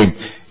my name,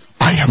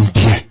 I am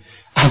there.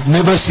 I've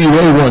never seen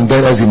where one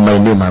gathers in my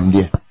name, I'm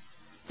there.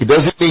 It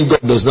doesn't mean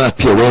God does not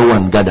appear where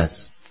one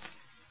gathers.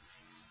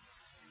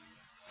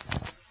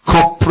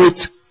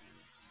 Corporate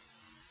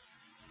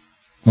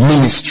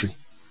ministry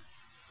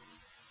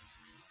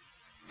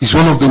is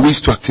one of the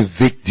ways to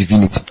activate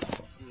divinity.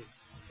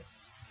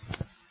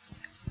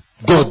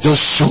 God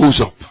just shows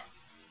up.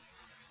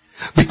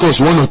 Because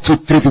 1 or 2,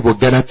 3 people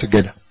gather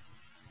together.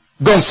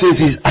 God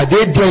says, are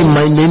they there in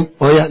my name?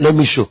 Oh yeah, let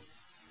me show.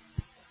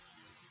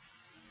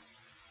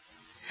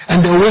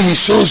 And then when he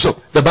shows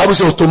up, the Bible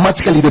says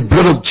automatically the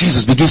blood of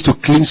Jesus begins to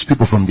cleanse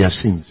people from their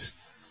sins.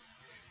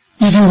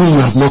 Even when you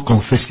have not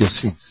confessed your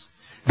sins,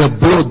 the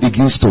blood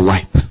begins to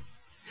wipe.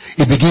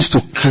 It begins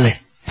to clear.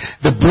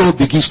 The blood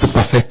begins to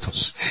perfect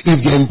us.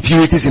 If there are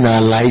impurities in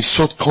our lives,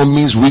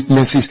 shortcomings,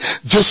 weaknesses,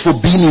 just for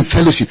being in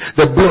fellowship,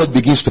 the blood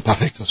begins to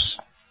perfect us.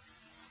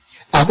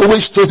 I've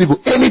always told people,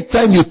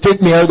 anytime you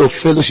take me out of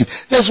fellowship,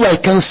 that's why I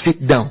can't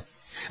sit down.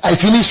 I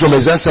finished from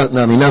Ezasa,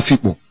 now I'm in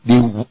Afipo.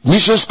 The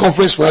missions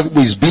conference for Afipo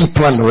is being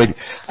planned already.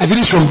 I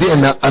finished from there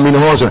and now I'm in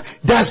Horizon.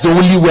 That's the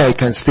only way I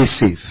can stay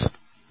safe.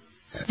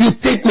 You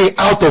take me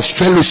out of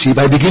fellowship,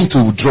 I begin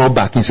to draw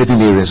back in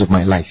certain areas of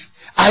my life.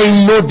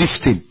 I know this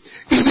thing.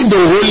 Even the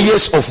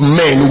holiest of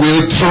men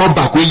will draw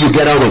back when you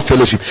get out of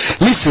fellowship.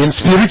 Listen,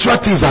 spiritual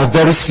things are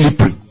very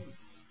slippery.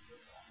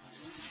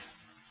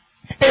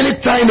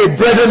 Anytime a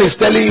brethren is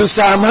telling you,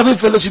 sir, I'm having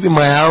fellowship in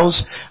my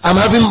house, I'm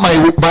having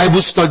my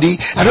Bible study,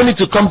 I don't need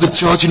to come to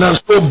church, I'm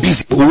so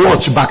busy.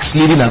 Watch,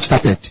 backsliding I've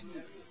started.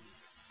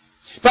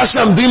 Pastor,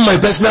 I'm doing my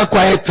personal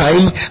quiet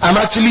time, I'm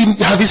actually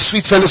having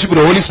sweet fellowship with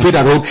the Holy Spirit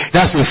at home.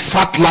 That's a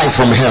fat lie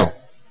from hell.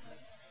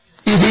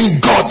 Even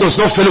God does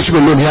not fellowship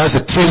alone, he has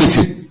a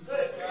Trinity.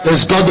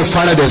 There's God the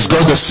Father, there's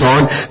God the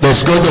Son,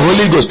 there's God the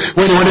Holy Ghost.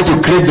 When he wanted to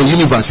create the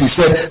universe, he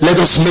said, when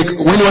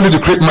he wanted to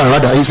create man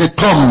rather, he said,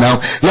 come now,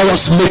 let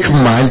us make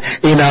man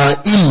in our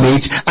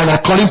image and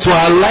according to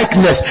our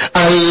likeness,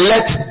 and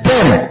let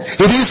them.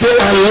 He didn't say,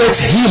 and let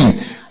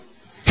him.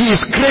 He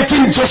is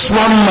creating just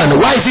one man.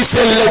 Why is he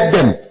saying let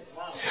them?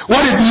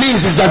 What it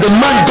means is that the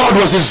man God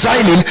was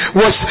designing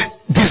was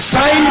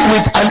designed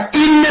with an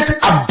innate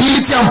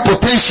ability and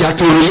potential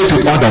to relate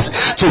with others,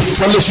 to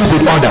fellowship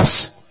with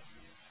others.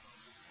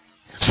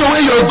 So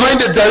when you're going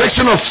the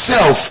direction of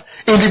self,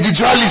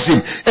 individualism,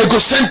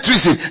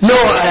 egocentrism, no,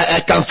 I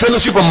can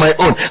fellowship on my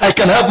own, I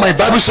can have my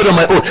Bible study on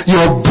my own,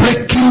 you're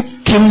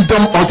breaking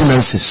kingdom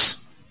ordinances.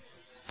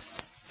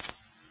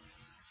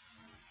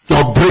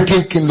 You're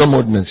breaking kingdom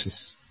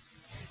ordinances.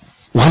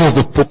 One of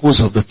the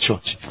purposes of the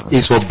church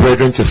is for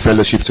brethren to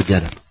fellowship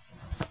together.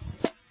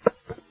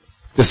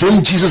 The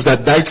same Jesus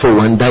that died for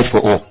one died for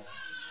all.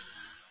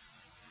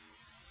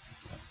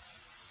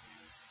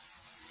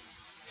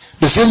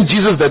 The same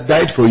Jesus that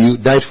died for you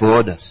died for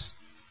others.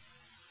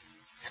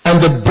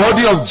 And the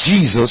body of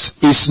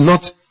Jesus is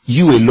not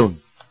you alone.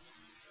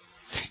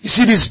 You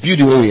see this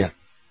building where we are?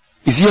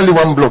 Is it only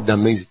one block that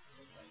makes it?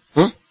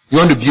 You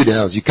want to build a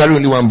house, you carry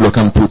only one block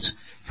and put.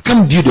 You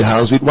can't build a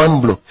house with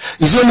one block.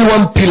 Is it only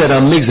one pillar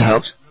that makes the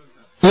house?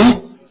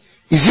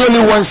 Is it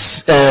only one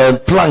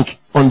plank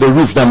on the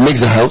roof that makes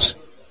the house?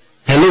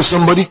 Hello,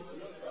 somebody?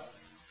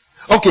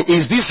 Okay,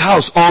 is this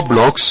house all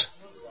blocks?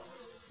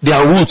 There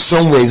are wood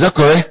somewhere, is that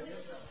correct?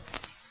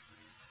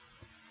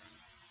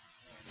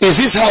 Is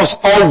this house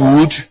all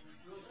wood?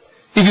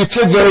 If you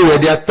check very well,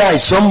 there are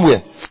ties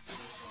somewhere.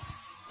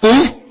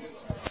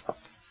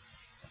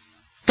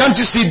 Can't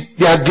you see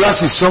there are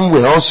glasses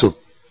somewhere also?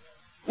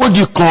 What do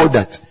you call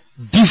that?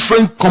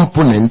 Different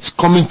components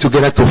coming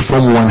together to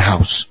form one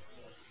house.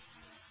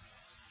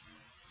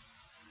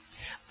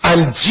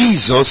 And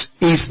Jesus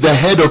is the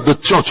head of the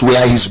church. We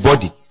are his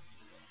body.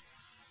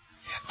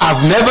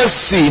 I've never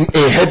seen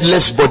a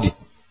headless body.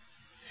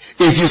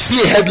 If you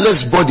see a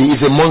headless body,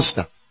 it's a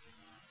monster.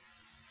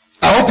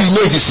 I hope you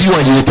know if you see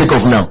one, you will take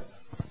off now.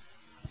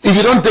 If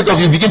you don't take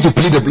off, you begin to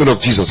plead the blood of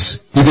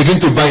Jesus. You begin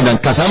to bind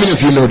and cast. How many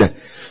of you know that?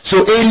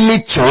 So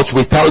any church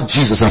without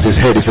Jesus as his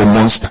head is a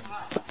monster.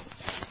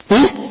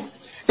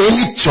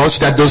 Any church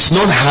that does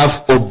not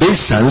have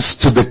obeisance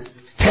to the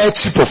head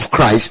headship of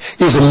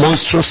Christ is a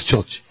monstrous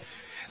church.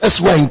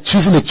 That's why in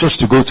choosing a church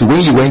to go to,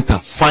 when you enter,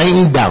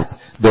 find out,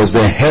 does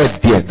the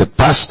head there, the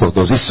pastor,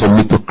 does he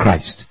submit to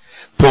Christ?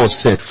 Paul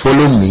said,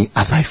 follow me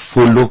as I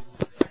follow.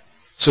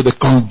 So the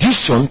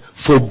condition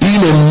for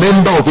being a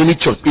member of any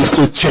church is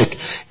to check,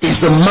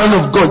 is a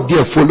man of God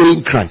there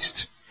following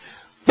Christ?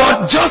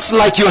 But just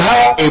like you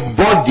have a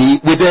body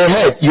with a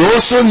head, you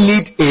also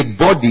need a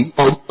body,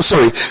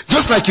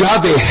 just like you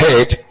have a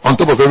head on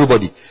top of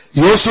everybody,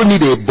 you also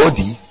need a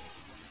body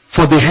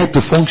for the head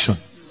to function.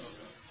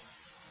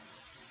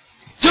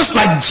 Just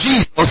like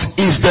Jesus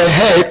is the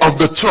head of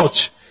the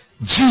church,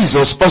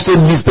 Jesus also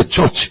needs the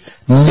church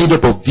made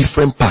up of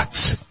different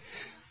parts.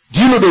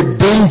 Do you know the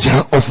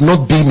danger of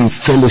not being in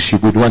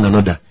fellowship with one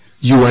another?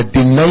 You are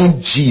denying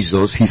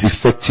Jesus his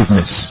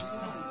effectiveness.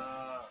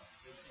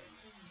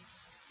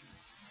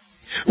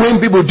 When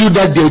people do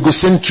that, the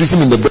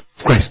egocentrism in the body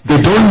of Christ,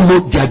 they don't know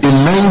they are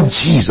denying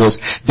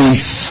Jesus the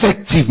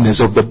effectiveness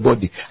of the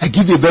body. I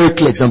give you a very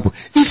clear example.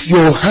 If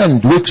your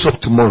hand wakes up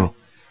tomorrow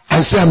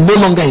and say, I'm no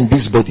longer in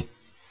this body,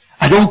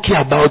 I don't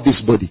care about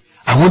this body,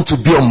 I want to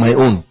be on my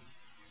own.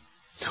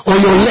 Or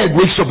your leg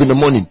wakes up in the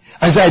morning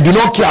and say, I do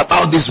not care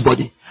about this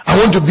body, I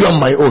want to be on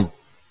my own.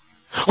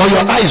 Or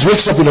your eyes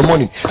wakes up in the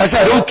morning and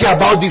say, I don't care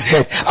about this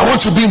head, I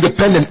want to be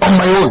independent on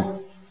my own.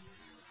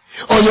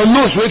 Or your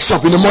nose wakes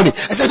up in the morning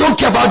and says, I don't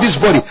care about this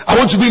body, I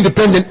want to be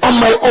independent on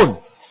my own.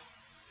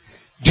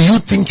 Do you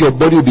think your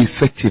body will be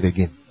effective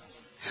again?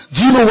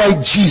 Do you know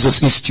why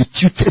Jesus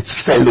instituted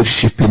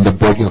fellowship in the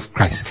body of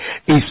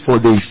Christ? It's for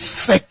the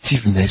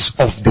effectiveness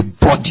of the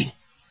body.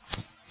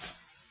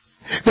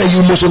 That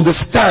you must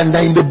understand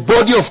that in the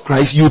body of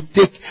Christ you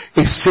take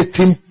a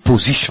certain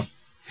position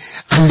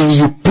and then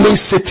you play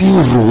certain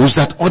roles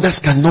that others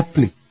cannot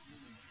play.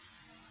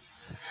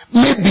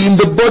 Maybe in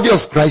the body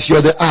of Christ you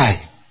are the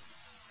eye,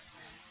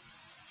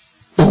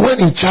 the one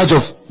in charge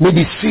of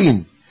maybe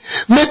seeing.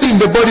 Maybe in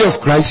the body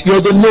of Christ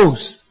you're the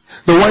nose,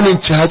 the one in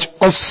charge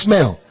of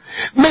smell.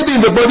 Maybe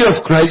in the body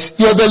of Christ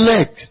you're the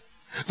leg,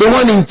 the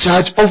one in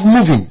charge of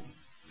moving.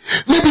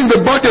 Maybe in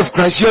the body of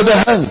Christ you're the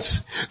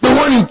hands, the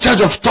one in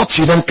charge of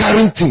touching and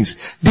carrying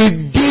things. The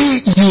day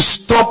you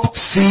stop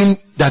seeing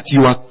that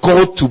you are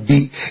called to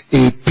be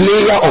a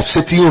player of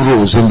certain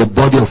roles in the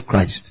body of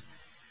Christ,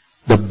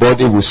 the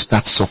body will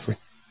start suffering.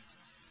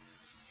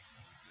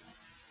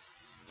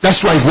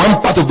 That's why if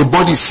one part of the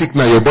body is sick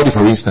now, your body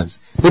for instance,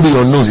 maybe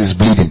your nose is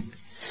bleeding,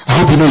 I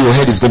hope you know your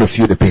head is going to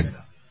feel the pain.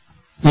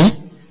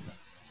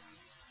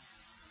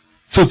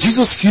 So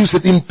Jesus feels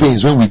certain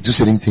pains when we do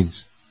certain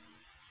things.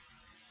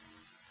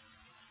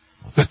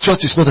 The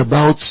church is not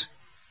about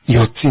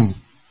your team.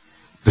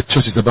 The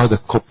church is about the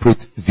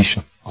corporate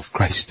vision of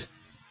Christ.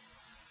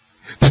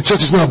 The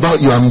church is not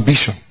about your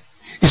ambition.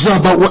 It's not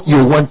about what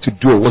you want to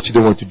do or what you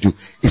don't want to do.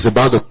 It's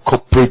about the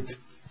corporate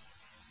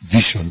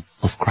vision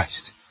of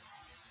Christ.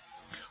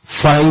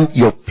 Find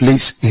your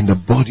place in the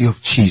body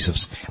of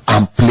Jesus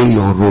and play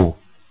your role.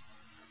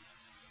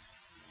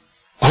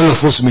 All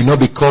of us may not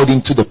be called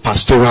into the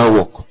pastoral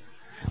work,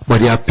 but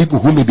there are people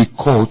who may be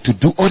called to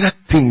do other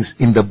things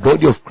in the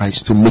body of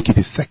Christ to make it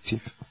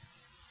effective.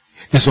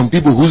 There are some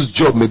people whose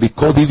job may be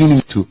called even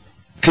into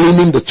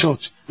cleaning the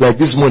church. Like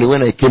this morning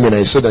when I came in,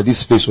 I saw that this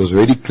space was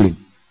already clean.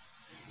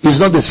 It's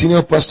not the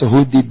senior pastor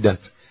who did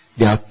that.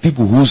 There are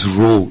people whose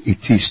role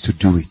it is to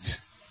do it.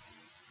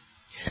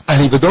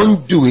 And if they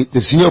don't do it, the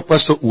senior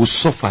pastor will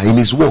suffer in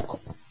his work.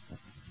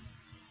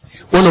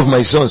 One of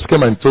my sons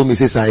came and told me,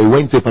 says, I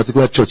went to a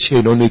particular church here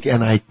in Onwike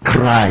and I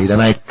cried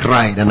and I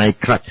cried and I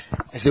cried.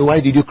 I said, why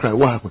did you cry?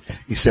 What happened?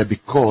 He said,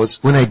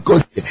 because when I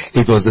got there,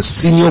 it was the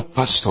senior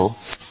pastor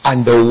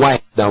and the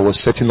wife that was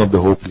setting up the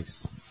whole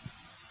place.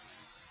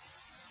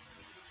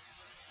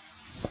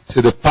 So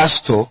the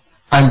pastor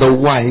and the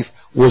wife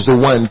was the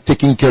one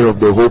taking care of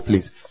the whole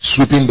place,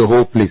 sweeping the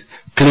whole place,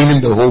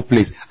 cleaning the whole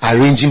place,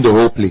 arranging the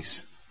whole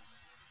place.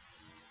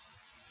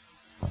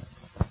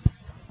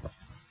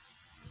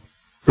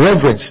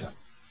 Reverence,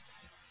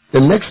 the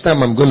next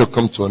time I'm going to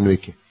come to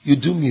Onwike, you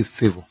do me a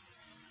favor.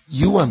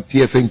 You and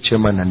PFN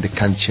chairman and the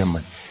CAN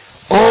chairman,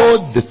 all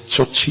the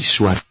churches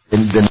who are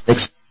in the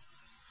next.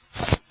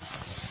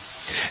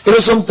 You know,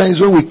 sometimes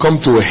when we come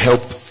to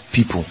help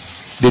people,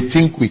 they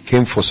think we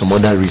came for some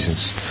other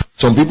reasons.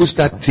 Some people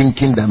start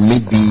thinking that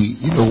maybe,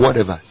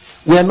 whatever.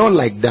 We are not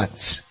like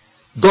that.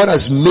 God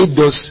has made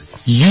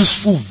us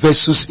useful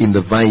vessels in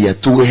the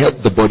vineyard to help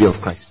the body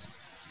of Christ.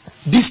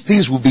 These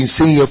things we've been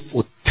saying here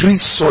for 3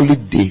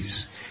 solid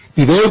days.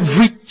 If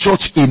every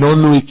church in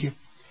Onwike,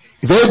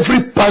 if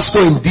every pastor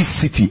in this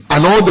city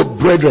and all the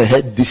brethren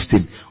heard this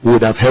thing, we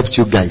would have helped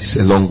you guys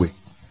a long way.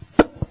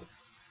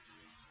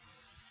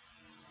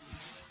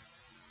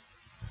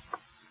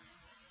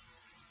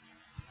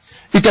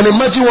 You can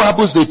imagine what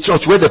happens to a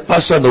church where the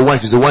pastor and the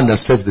wife is the one that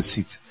sets the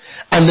seat.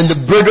 And then the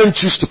brethren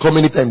choose to come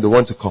anytime they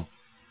want to come.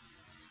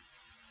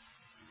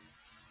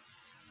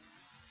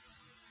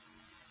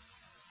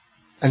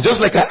 And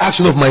just like I asked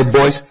one of my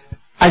boys,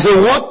 I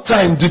said, what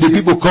time do the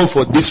people come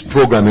for this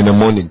program in the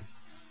morning?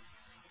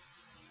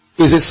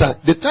 He said, sir,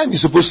 the time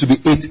is supposed to be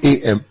 8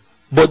 a.m.,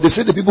 but they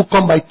say the people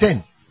come by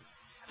 10.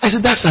 I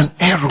said, that's an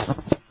error.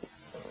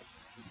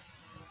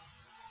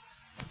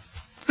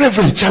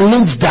 Reverend,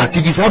 challenge that.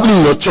 If it's happening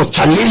in your church,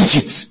 challenge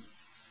it.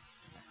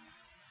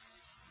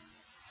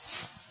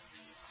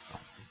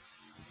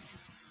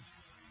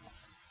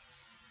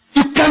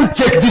 You can't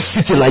take this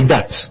city like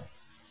that.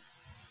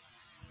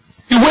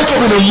 You wake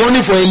up in the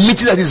morning for a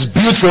meeting that is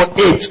built for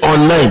 8 or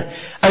 9,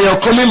 and you're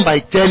coming by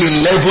 10,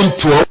 11,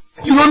 12.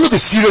 You don't know the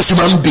serious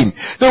human being.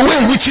 The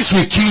way witches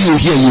will kill you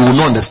here, you will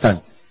not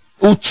understand.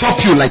 It will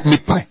chop you like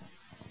meat pie.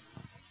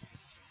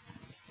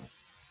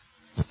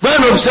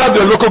 When you observe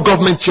your local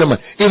government chairman,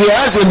 if he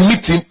has a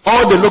meeting,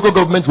 all the local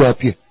government will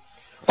appear.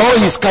 All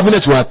his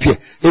cabinet will appear.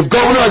 If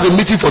governor has a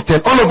meeting for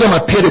 10, all of them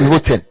appear in before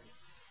 10.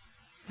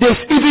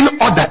 There's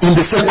even order in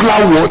the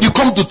secular world. You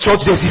come to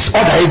church, there's this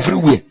order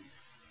everywhere.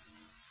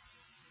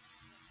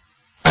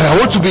 And I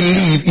want to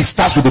believe it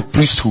starts with the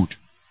priesthood.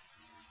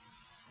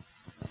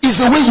 It's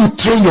the way you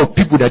train your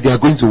people that they are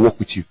going to work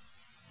with you.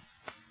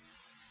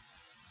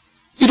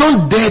 You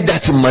don't dare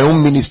that in my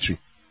own ministry.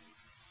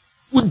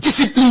 We'll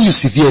discipline you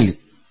severely.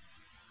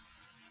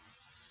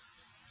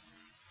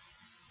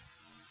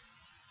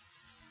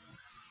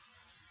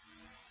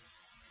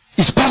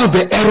 It's part of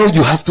the error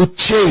you have to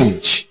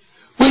change.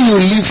 When you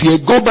leave here,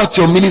 go back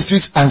to your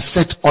ministries and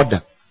set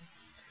order.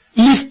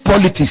 Leave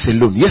politics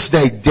alone.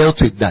 Yesterday I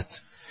dealt with that.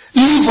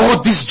 Leave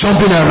all this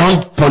jumping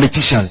around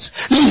politicians.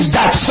 Leave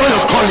that. It's not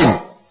your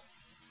calling.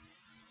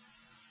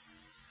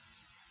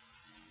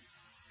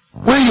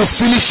 When you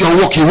finish your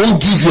work, he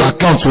won't give you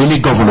account to any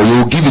governor.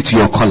 You will give it to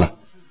your caller.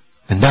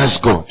 And that's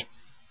God.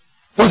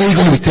 What are you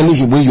going to be telling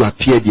him when you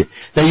appeared here?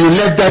 That you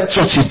left that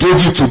church he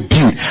gave you to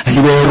build, and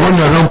you were running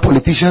around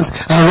politicians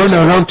and running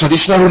around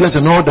traditional rulers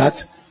and all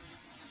that?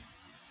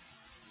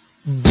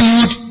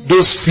 Build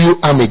those few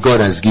army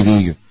God has given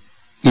you.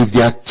 If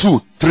there are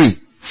 2, 3,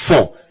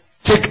 4,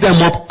 take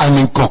them up and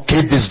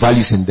inculcate these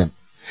values in them.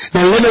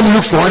 Then let them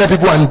look for other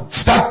people and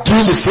start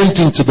doing the same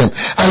thing to them.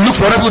 And look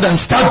for other people and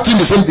start doing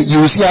the same thing.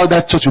 You will see how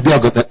that church will be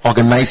an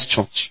organized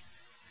church.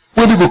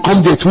 When people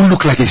come there, it will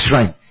look like a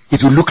shrine.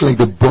 It will look like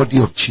the body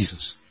of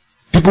Jesus.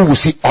 People will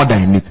see order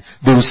in it.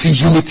 They will see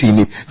unity in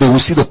it. They will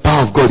see the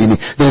power of God in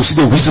it. They will see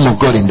the wisdom of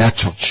God in that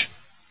church.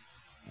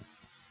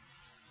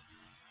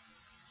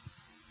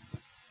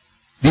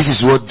 This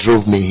is what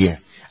drove me here.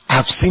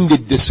 I've seen the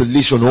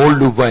desolation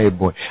all over a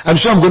boy. I'm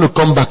sure I'm going to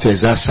come back to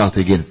Ezra South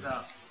again.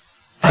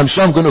 I'm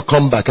sure I'm going to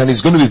come back, and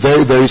it's going to be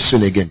very, very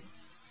soon again.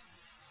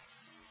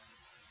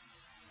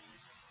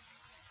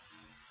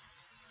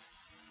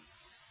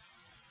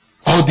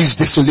 All this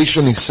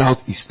desolation in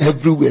Southeast,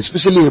 everywhere,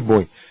 especially a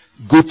boy.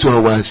 Go to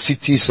our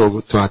cities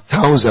or to our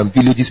towns and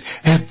villages,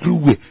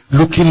 everywhere,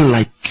 looking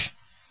like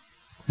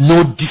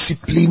no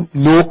discipline,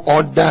 no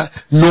order,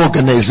 no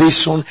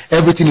organization.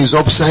 Everything is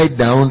upside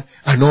down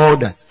and all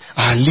that.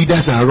 Our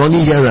leaders are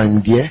running here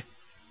and there.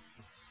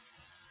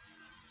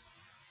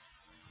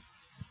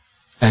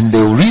 And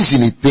the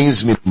reason it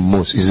pains me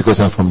most is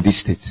because I'm from this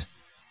state.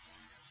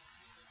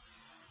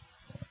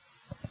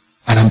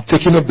 And I'm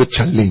taking up the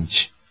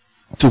challenge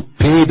to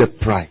pay the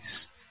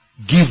price,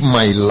 give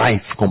my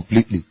life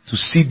completely to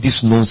see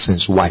this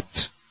nonsense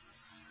wiped.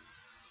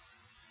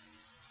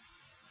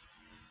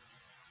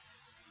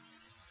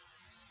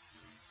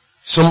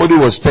 Somebody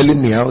was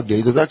telling me out there,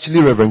 it was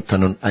actually Reverend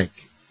Canon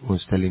Ike who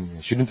was telling me,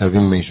 I shouldn't have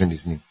even mentioned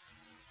his name.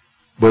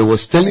 But he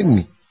was telling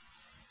me,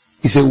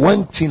 he said,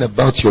 one thing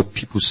about your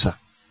people, sir,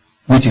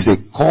 which is a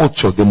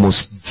culture they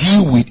must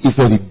deal with, if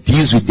not it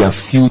deals with their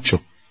future,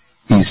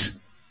 is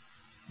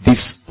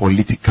this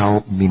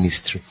political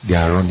ministry they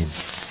are running.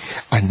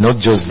 And not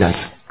just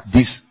that,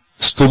 this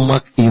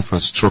stomach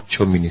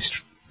infrastructure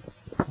ministry.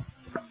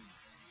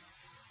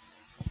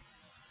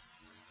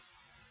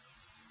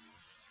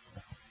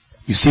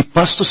 You see,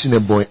 pastors in a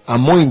boy are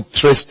more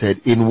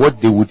interested in what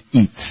they would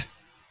eat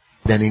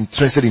than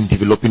interested in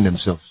developing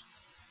themselves.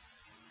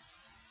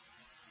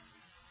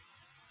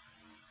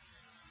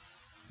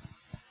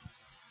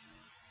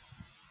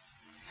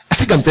 I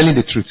think I'm telling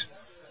the truth.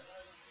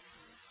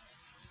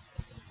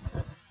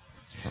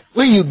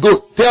 When you go,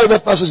 tell other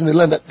pastors in the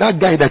land that that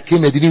guy that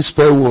came here didn't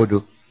spell word,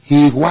 though.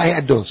 He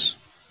wired us.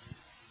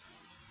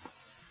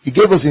 He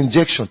gave us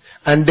injection.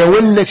 And then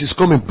when next is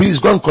coming, please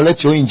go and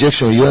collect your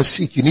injection. You are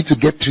sick. You need to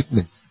get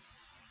treatment.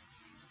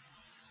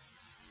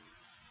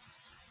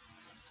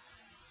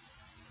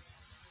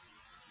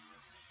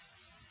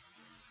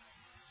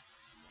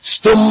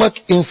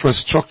 Stomach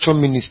infrastructure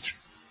ministry.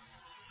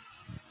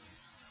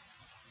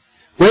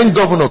 When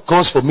governor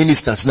calls for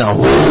ministers now,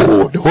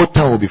 the whole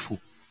town will be full.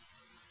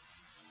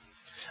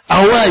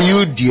 And why are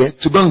you there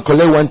to go and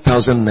collect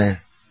 1,000 naira?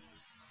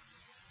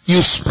 You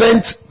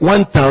spent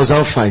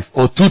 1,005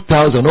 or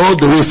 2,000 all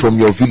the way from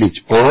your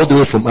village or all the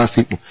way from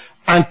Africa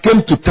and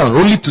came to town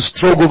only to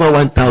struggle over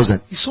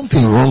 1,000. Is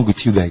something wrong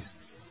with you guys?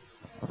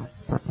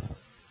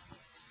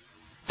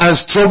 And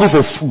struggle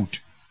for food.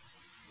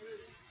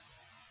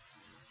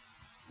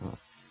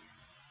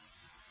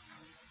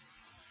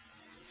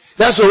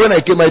 That's why when I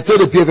came, I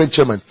told the PFN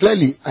chairman,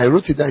 clearly, I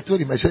wrote it, I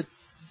told him, I said,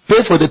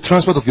 pay for the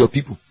transport of your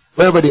people.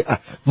 Wherever they are,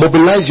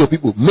 mobilize your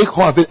people. Make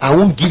her available. I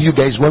won't give you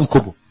guys one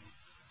kobo.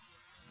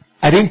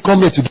 I didn't come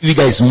here to give you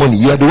guys money.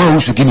 You are the one who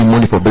should give me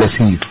money for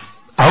blessing you.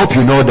 I hope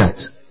you know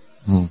that.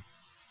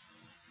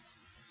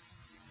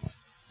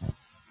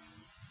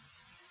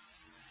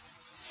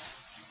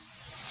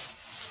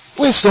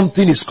 When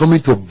something is coming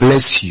to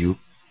bless you,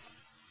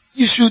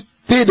 you should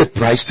pay the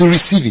price to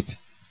receive it.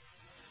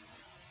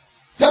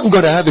 Thank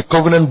God I have a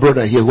covenant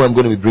brother here who I'm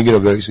going to be bringing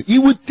up very soon. He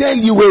will tell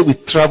you where we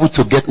travel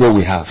to get what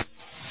we have.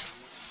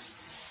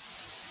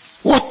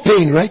 What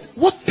pain, right?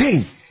 What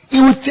pain?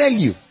 He will tell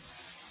you.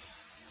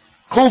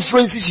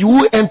 Conferences you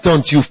will enter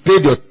until you've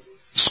paid your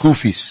school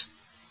fees.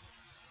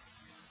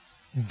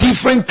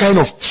 Different kind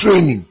of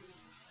training.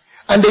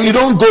 And then you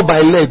don't go by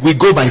leg, we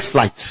go by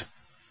flight.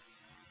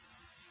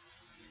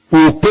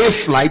 We will pay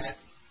flight,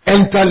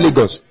 enter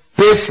Lagos,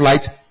 pay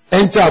flight,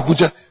 enter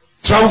Abuja,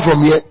 travel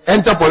from here,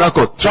 enter Port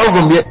Harcourt, travel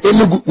from here,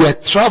 Enugu. We are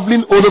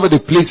traveling all over the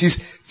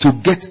places to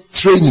get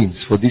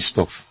trainings for this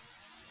stuff.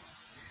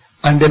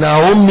 And then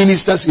our own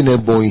ministers in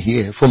Ebonyi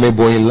here, from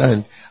Ebonyi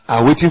land,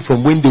 are waiting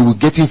from when they will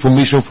get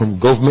information from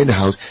government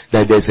house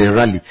that there's a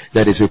rally,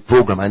 that there's a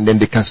program, and then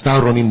they can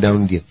start running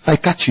down there. I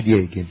catch you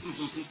there again.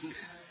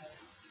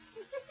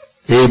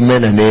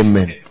 Amen and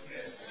amen.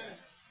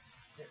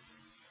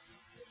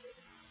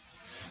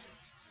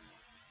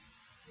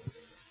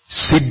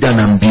 Sit down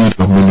and build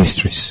your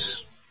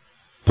ministries.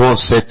 Paul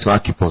said to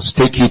Archippus,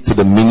 take it to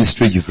the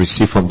ministry you've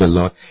received from the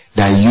Lord,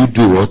 that you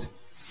do what?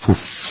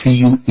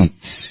 Fulfill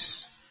it.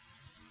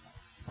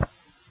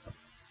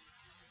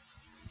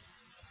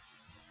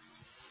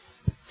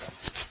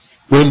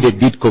 When they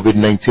did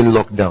COVID-19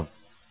 lockdown,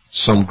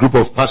 some group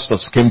of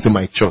pastors came to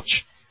my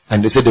church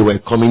and they said they were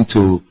coming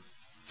to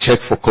check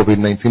for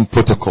COVID-19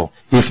 protocol.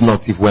 If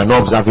not, if we're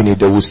not observing it,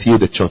 they will seal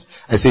the church.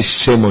 I say,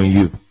 shame on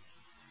you.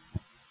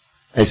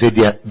 I said,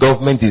 the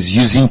government is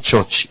using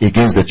church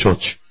against the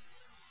church.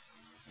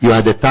 You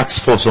are the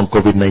task force on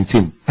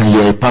COVID-19 and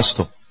you are a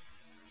pastor.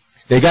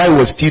 The guy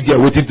was still there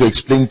waiting to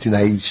explain it in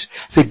English.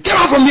 I said, get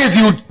out from here. If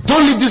you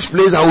don't leave this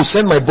place, I will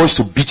send my boys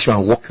to beat you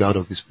and walk you out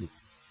of this place.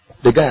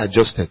 The guy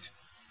adjusted.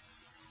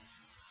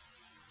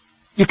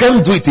 You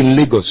can't do it in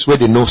Lagos where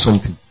they know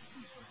something.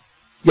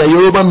 Yeah,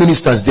 Yoruba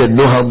ministers there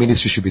know how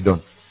ministry should be done.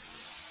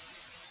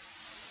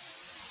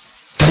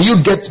 Can you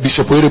get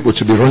Bishop Oyedepo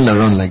to be running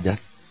around like that?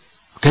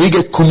 Can you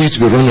get Kumi to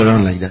be running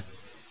around like that?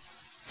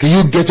 Can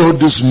you get all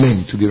those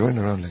men to be running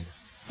around like that?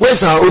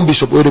 Where's our own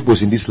Bishop Oyedepo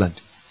in this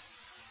land?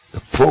 The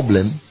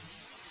problem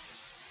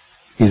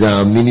is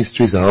our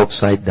ministries are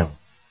upside down.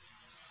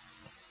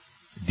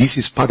 This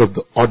is part of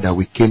the order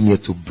we came here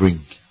to bring.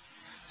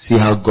 See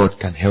how God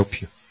can help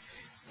you.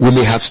 We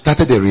may have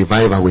started a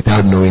revival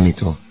without knowing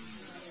it all.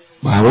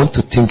 But I want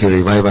to think a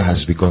revival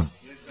has begun.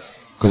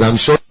 Because I'm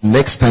sure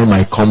next time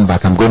I come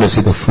back, I'm going to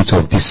see the fruit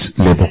of this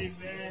labor.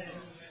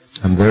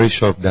 I'm very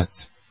sure of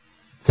that.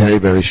 Very,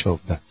 very sure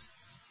of that.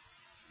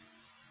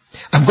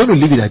 I'm going to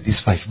leave it at this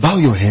 5. Bow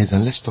your heads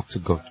and let's talk to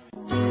God.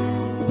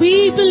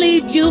 We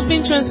believe you've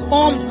been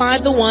transformed by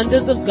the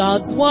wonders of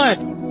God's Word.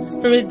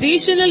 For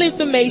additional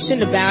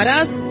information about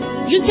us,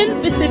 you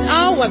can visit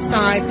our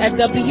website at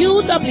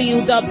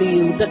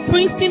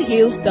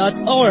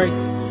www.princetonhills.org.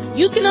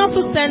 You can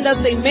also send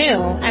us a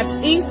mail at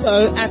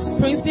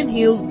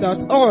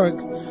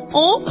info@princetonhills.org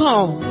or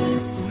call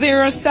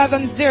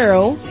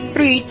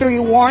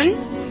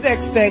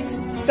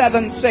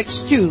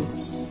 070-331-66762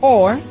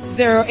 or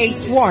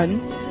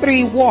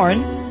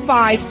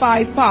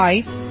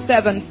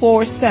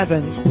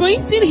 081-31-555-747.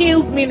 Princeton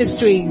Hills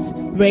Ministries,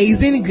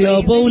 raising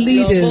global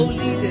leaders.